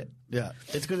loved it. Yeah,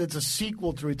 it's because it's a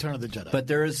sequel to Return of the Jedi. But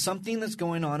there is something that's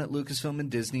going on at Lucasfilm and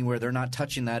Disney where they're not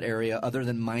touching that area other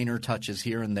than minor touches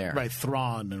here and there. Right,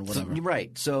 Thrawn and whatever.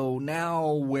 Right. So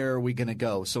now where are we going to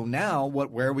go? So now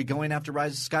where are we going after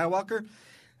Rise of Skywalker?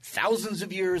 Thousands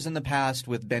of years in the past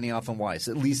with Benioff and Weiss.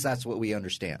 At least that's what we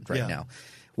understand right now.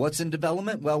 What's in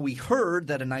development? Well, we heard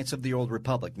that a Knights of the Old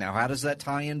Republic. Now, how does that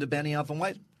tie into Benioff and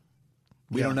Weiss?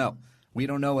 We don't know. We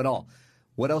don't know at all.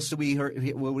 What else did we hear?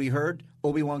 What we heard?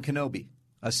 Obi-Wan Kenobi,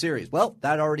 a series. Well,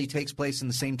 that already takes place in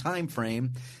the same time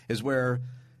frame as where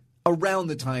around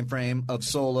the time frame of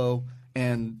Solo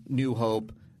and New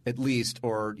Hope, at least,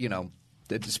 or, you know,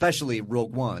 especially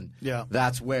Rogue One. Yeah.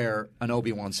 That's where an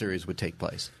Obi-Wan series would take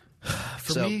place.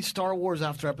 For me, Star Wars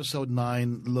after Episode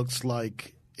 9 looks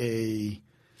like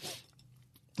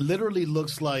literally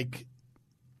looks like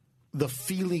the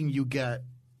feeling you get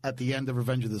at the end of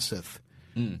Revenge of the Sith,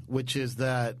 which is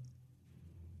that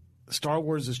Star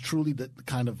Wars is truly the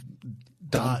kind of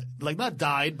like not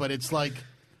died, but it's like,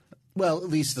 well, at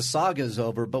least the saga is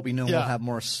over, but we know we'll have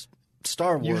more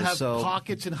Star Wars. You have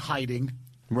pockets in hiding,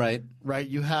 right?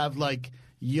 You have like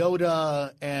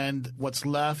Yoda and what's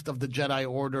left of the Jedi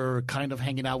Order kind of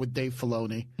hanging out with Dave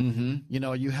Filoni. Mm-hmm. You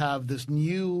know, you have this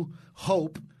new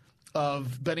hope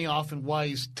of Benioff and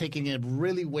Weiss taking it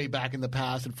really way back in the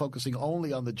past and focusing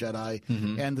only on the Jedi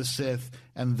and the Sith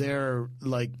and their,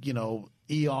 like, you know,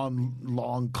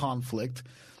 eon-long conflict.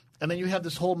 And then you have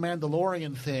this whole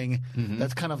Mandalorian thing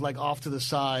that's kind of like off to the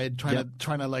side,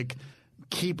 trying to like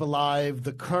keep alive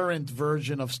the current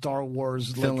version of Star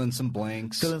Wars. Fill in some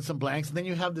blanks. And then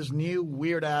you have this new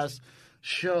weird-ass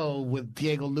show with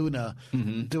Diego Luna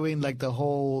doing like the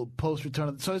whole post-return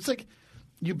of... So it's like...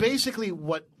 You basically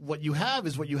what you have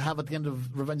is what you have at the end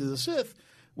of Revenge of the Sith,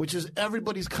 which is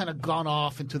everybody's kind of gone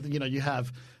off into the, you know, you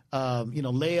have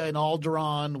Leia and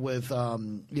Alderaan with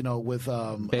Bail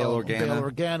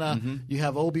Organa. You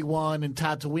have Obi-Wan and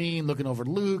Tatooine looking over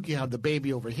Luke. You have the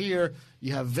baby over here.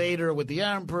 You have Vader with the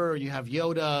Emperor. You have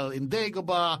Yoda in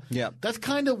Dagobah. Yeah, that's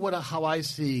kind of how I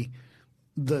see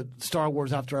the Star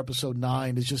Wars after Episode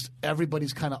 9 is just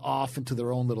everybody's kind of off into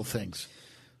their own little things.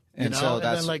 And so that's...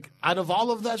 And then, like, out of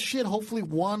all of that shit, hopefully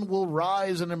one will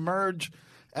rise and emerge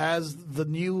as the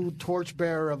new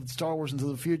torchbearer of Star Wars into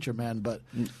the future, man. But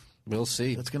we'll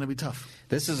see. It's going to be tough.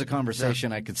 This is a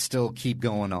conversation I could still keep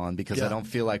going on because I don't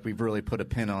feel like we've really put a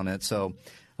pin on it. So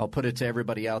I'll put it to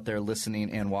everybody out there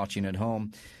listening and watching at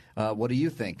home. What do you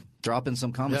think? Drop in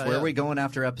some comments. Where are we going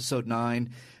after Episode 9?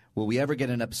 Will we ever get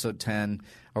an Episode 10?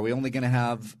 Are we only going to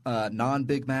have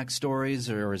non-Big Mac stories,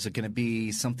 or is it going to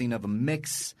be something of a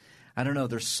mix? I don't know.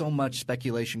 There's so much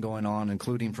speculation going on,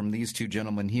 including from these two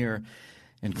gentlemen here,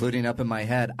 including up in my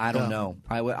head. I don't know.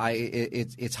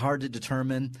 It's hard to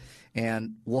determine,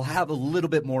 and we'll have a little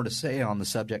bit more to say on the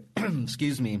subject,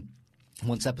 excuse me,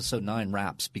 once Episode 9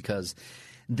 wraps, because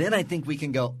then I think we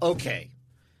can go, okay,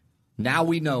 now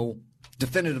we know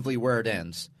definitively where it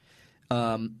ends.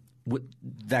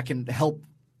 That can help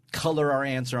color our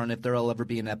answer on if there will ever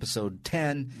be an Episode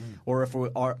 10, or if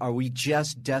are we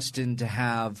just destined to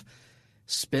have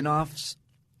spin-offs,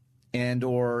 and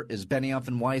or is Benioff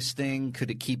and Weiss thing,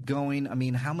 could it keep going? I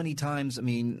mean, how many times? I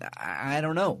mean, I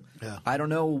don't know. Yeah. I don't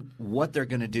know what they're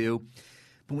going to do.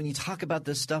 But when you talk about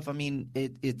this stuff, I mean,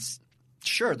 it's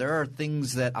sure there are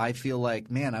things that I feel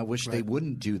like, man, I wish they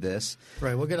wouldn't do this.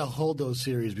 Right, we're going to hold those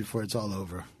series before it's all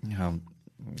over. Nah,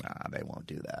 they won't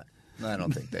do that. I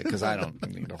don't think that, because I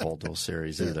don't need to hold those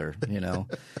series either.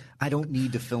 I don't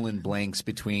need to fill in blanks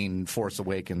between Force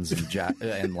Awakens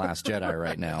and Last Jedi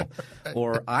right now.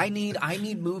 Or I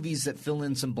need movies that fill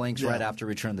in some blanks right after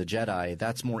Return of the Jedi.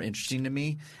 That's more interesting to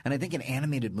me. And I think an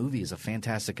animated movie is a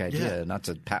fantastic idea. Yeah. Not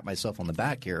to pat myself on the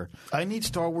back here. I need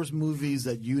Star Wars movies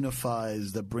that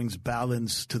unifies, that brings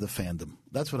balance to the fandom.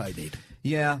 That's what I need.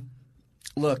 Yeah.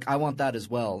 Look, I want that as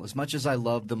well. As much as I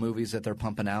love the movies that they're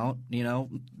pumping out,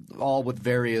 all with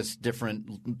various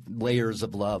different layers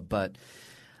of love, but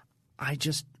I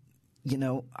just,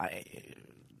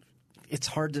 it's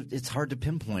hard to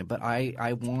pinpoint. But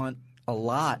I want a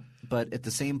lot, but at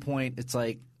the same point, it's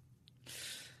like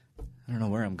I don't know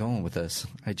where I'm going with this.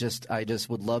 I just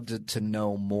would love to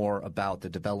know more about the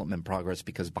development progress,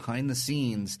 because behind the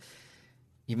scenes.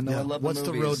 Even though I love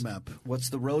the movies, what's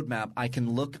the roadmap? I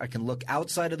can look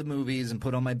outside of the movies and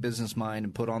put on my business mind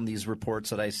and put on these reports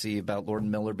that I see about Lord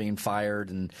and Miller being fired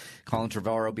and Colin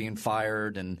Trevorrow being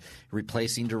fired and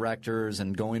replacing directors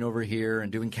and going over here and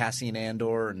doing Cassian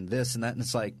Andor and this and that. And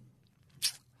it's like,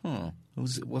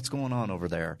 what's going on over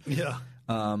there? Yeah.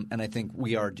 And I think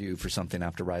we are due for something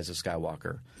after Rise of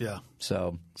Skywalker. Yeah.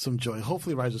 So some joy.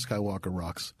 Hopefully Rise of Skywalker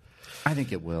rocks. I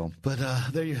think it will. But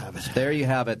there you have it. There you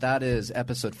have it. That is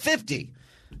episode 50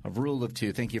 of Rule of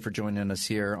Two. Thank you for joining us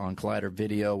here on Collider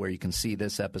Video, where you can see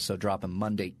this episode dropping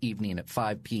Monday evening at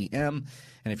 5 p.m.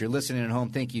 And if you're listening at home,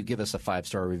 thank you. Give us a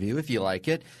 5-star review if you like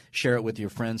it. Share it with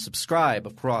your friends. Subscribe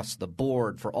across the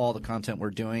board for all the content we're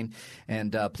doing.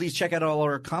 And please check out all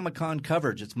our Comic-Con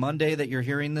coverage. It's Monday that you're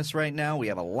hearing this right now. We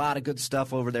have a lot of good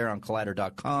stuff over there on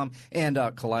Collider.com and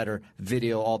Collider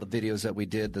Video, all the videos that we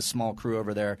did, the small crew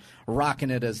over there rocking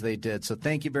it as they did. So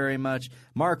thank you very much.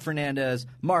 Mark Fernandez,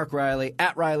 Mark Riley,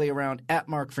 at Riley Around, at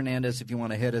Mark Fernandez if you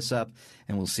want to hit us up.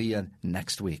 And we'll see you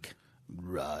next week.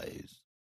 Rise.